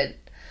revisit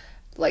it,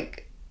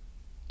 like,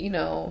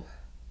 a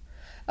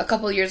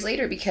couple of years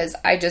later, because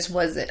I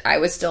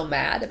was still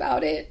mad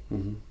about it.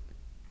 Mm-hmm.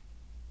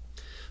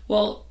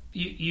 Well,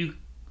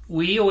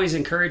 we always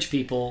encourage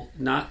people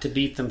not to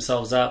beat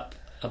themselves up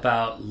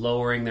about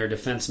lowering their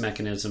defense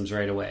mechanisms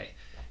right away.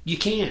 You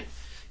can't.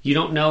 You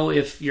don't know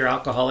if your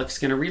alcoholic's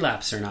going to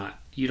relapse or not.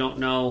 You don't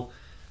know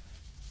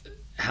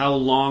how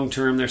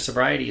long-term their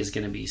sobriety is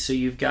going to be. So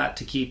you've got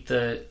to keep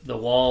the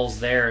walls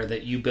there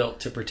that you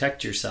built to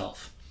protect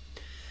yourself.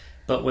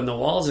 But when the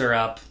walls are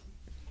up,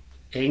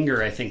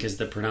 anger, I think, is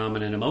the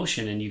predominant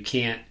emotion, and you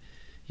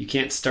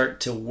can't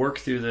start to work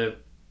through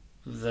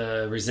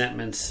the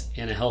resentments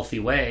in a healthy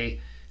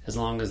way as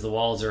long as the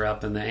walls are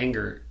up and the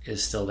anger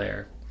is still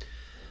there.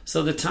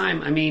 So the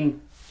time, I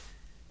mean,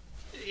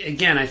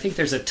 again, I think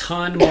there's a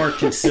ton more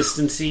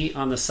consistency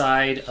on the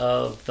side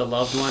of the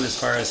loved one as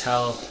far as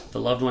how the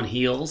loved one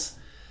heals.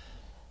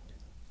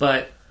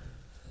 But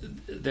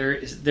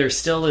there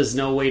still is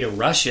no way to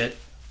rush it.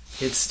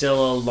 It's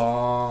still a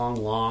long,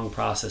 long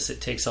process.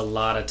 It takes a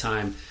lot of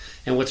time.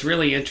 And what's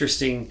really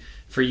interesting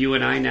for you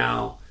and I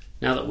now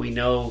that we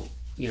know,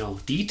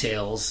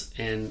 details,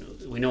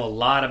 and we know a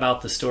lot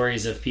about the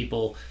stories of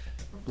people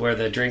where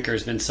the drinker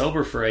has been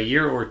sober for a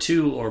year or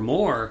two or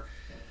more,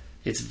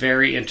 it's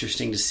very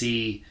interesting to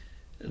see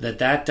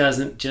that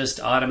doesn't just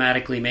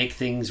automatically make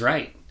things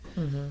right.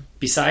 Mm-hmm.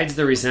 Besides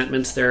the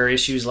resentments, there are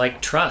issues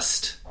like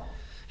trust.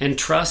 And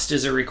trust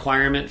is a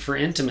requirement for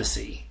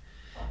intimacy.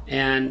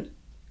 And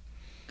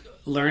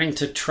learning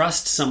to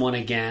trust someone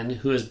again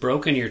who has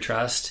broken your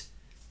trust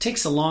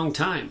takes a long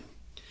time.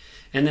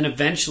 And then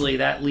eventually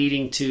that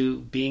leading to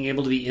being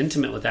able to be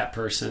intimate with that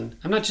person.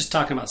 I'm not just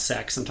talking about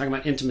sex. I'm talking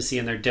about intimacy,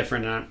 and they're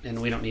different,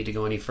 and we don't need to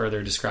go any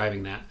further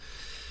describing that.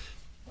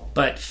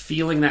 But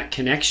feeling that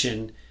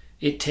connection,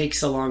 it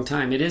takes a long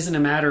time. It isn't a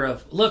matter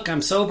of, look,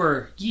 I'm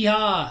sober.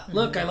 Yeehaw.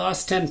 Look, I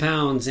lost 10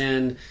 pounds,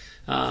 and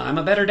I'm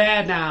a better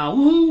dad now.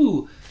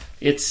 Woohoo.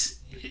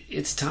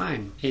 It's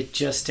time. It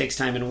just takes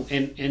time.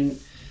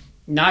 And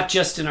not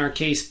just in our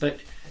case,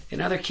 but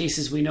in other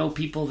cases, we know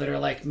people that are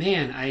like,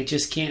 man, I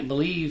just can't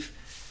believe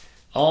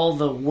all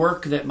the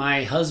work that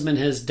my husband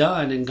has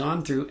done and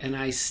gone through, and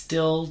I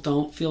still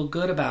don't feel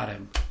good about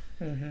him.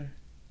 Mm-hmm.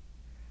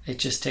 It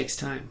just takes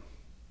time.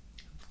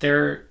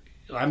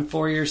 I'm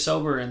 4 years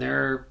sober, and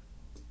there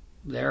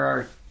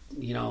are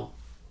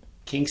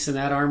kinks in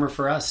that armor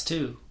for us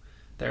too.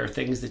 There are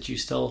things that you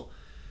still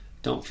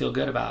don't feel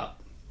good about,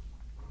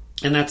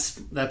 and that's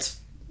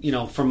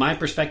from my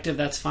perspective,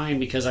 that's fine,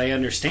 because I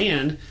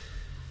understand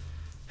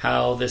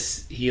how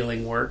this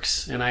healing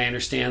works. And I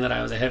understand that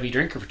I was a heavy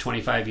drinker for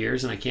 25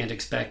 years, and I can't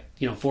expect,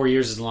 4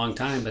 years is a long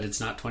time, but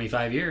it's not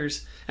 25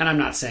 years. And I'm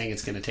not saying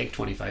it's going to take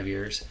 25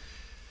 years,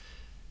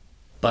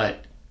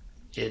 but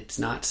it's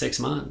not 6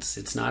 months.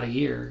 It's not a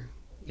year.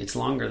 It's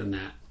longer than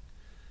that.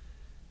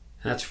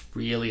 And that's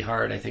really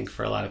hard, I think,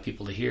 for a lot of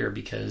people to hear,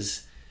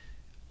 because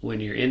when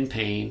you're in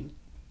pain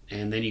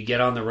and then you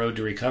get on the road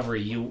to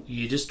recovery,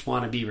 you just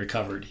want to be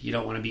recovered. You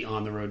don't want to be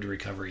on the road to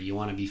recovery. You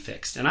want to be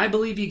fixed. And I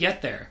believe you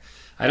get there.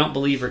 I don't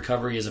believe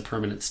recovery is a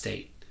permanent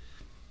state.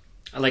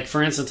 Like,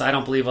 for instance, I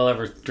don't believe I'll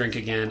ever drink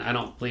again. I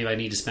don't believe I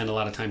need to spend a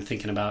lot of time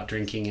thinking about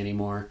drinking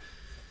anymore.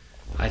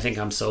 I think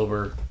I'm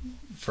sober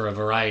for a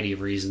variety of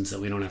reasons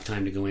that we don't have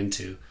time to go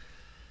into.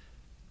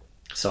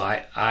 So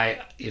I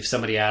if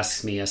somebody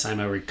asks me, yes, I'm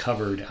a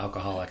recovered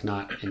alcoholic,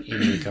 not an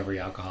in-recovery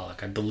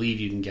alcoholic. I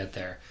believe you can get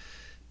there.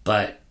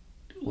 But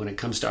when it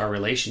comes to our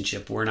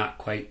relationship, we're not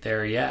quite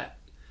there yet.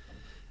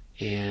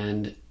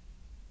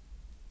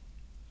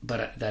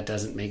 But that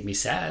doesn't make me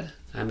sad.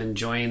 I'm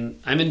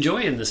enjoying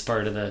this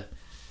part of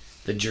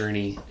the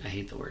journey. I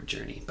hate the word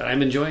journey, but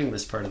I'm enjoying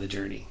this part of the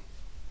journey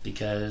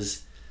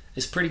because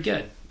it's pretty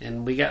good.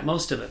 And we got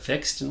most of it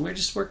fixed, and we're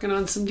just working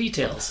on some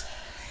details.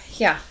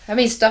 Yeah. I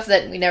mean, stuff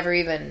that we never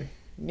even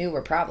knew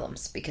were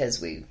problems because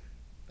we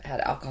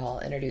had alcohol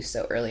introduced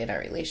so early in our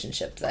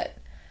relationship that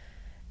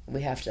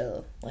we have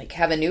to,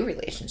 have a new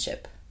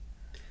relationship.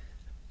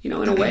 In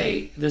a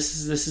way,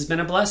 this has been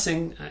a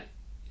blessing.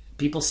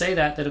 People say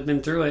that have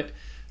been through it.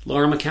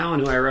 Laura McCowan,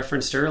 who I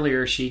referenced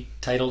earlier, she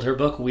titled her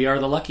book, We Are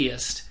the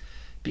Luckiest,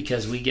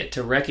 because we get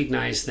to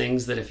recognize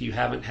things that if you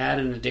haven't had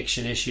an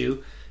addiction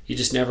issue, you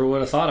just never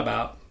would have thought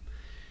about.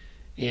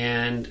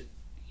 And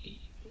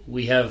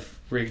we have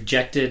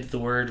rejected the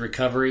word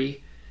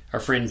recovery. Our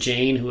friend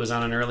Jane, who was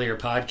on an earlier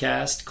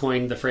podcast,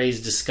 coined the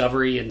phrase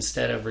discovery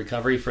instead of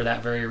recovery for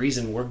that very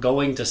reason. We're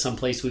going to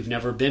someplace we've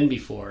never been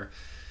before.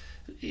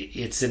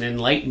 It's an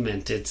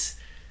enlightenment. It's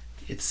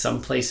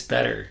someplace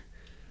better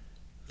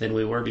than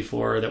we were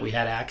before, or that we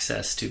had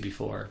access to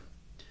before.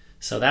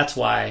 So that's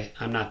why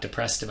I'm not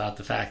depressed about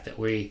the fact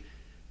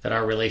that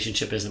our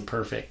relationship isn't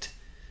perfect.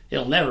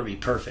 It'll never be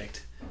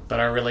perfect, but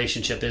our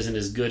relationship isn't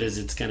as good as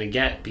it's going to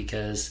get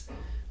because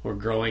we're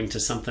growing to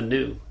something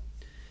new.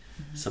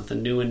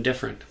 Something new and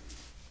different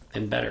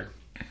and better.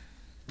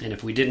 And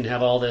if we didn't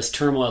have all this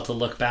turmoil to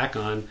look back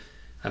on,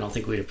 I don't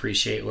think we'd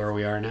appreciate where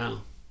we are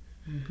now.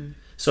 Mm-hmm.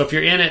 So if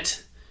you're in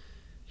it,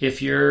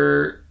 if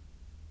you're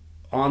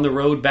on the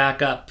road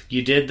back up,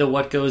 you did the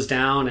what goes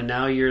down, and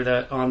now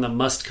you're on the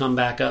must come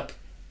back up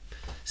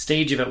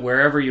stage of it,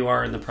 wherever you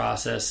are in the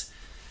process,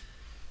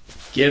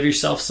 give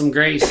yourself some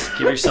grace,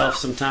 give yourself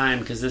some time,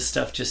 because this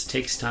stuff just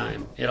takes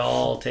time. It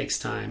all takes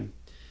time.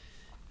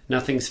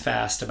 Nothing's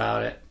fast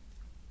about it.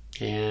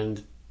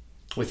 And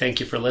we thank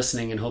you for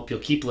listening and hope you'll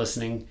keep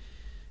listening,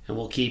 and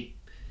we'll keep,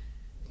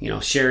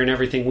 sharing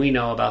everything we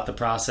know about the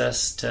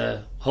process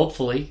to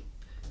hopefully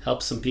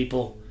help some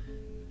people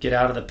get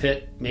out of the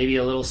pit maybe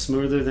a little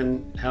smoother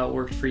than how it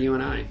worked for you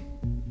and I.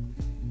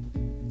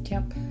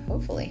 Yep,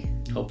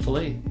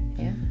 hopefully.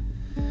 Yeah.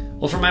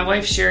 Well, for my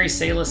wife, Sherry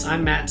Salis,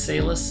 I'm Matt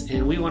Salis,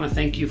 and we want to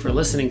thank you for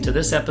listening to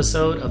this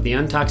episode of the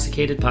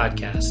Untoxicated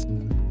Podcast.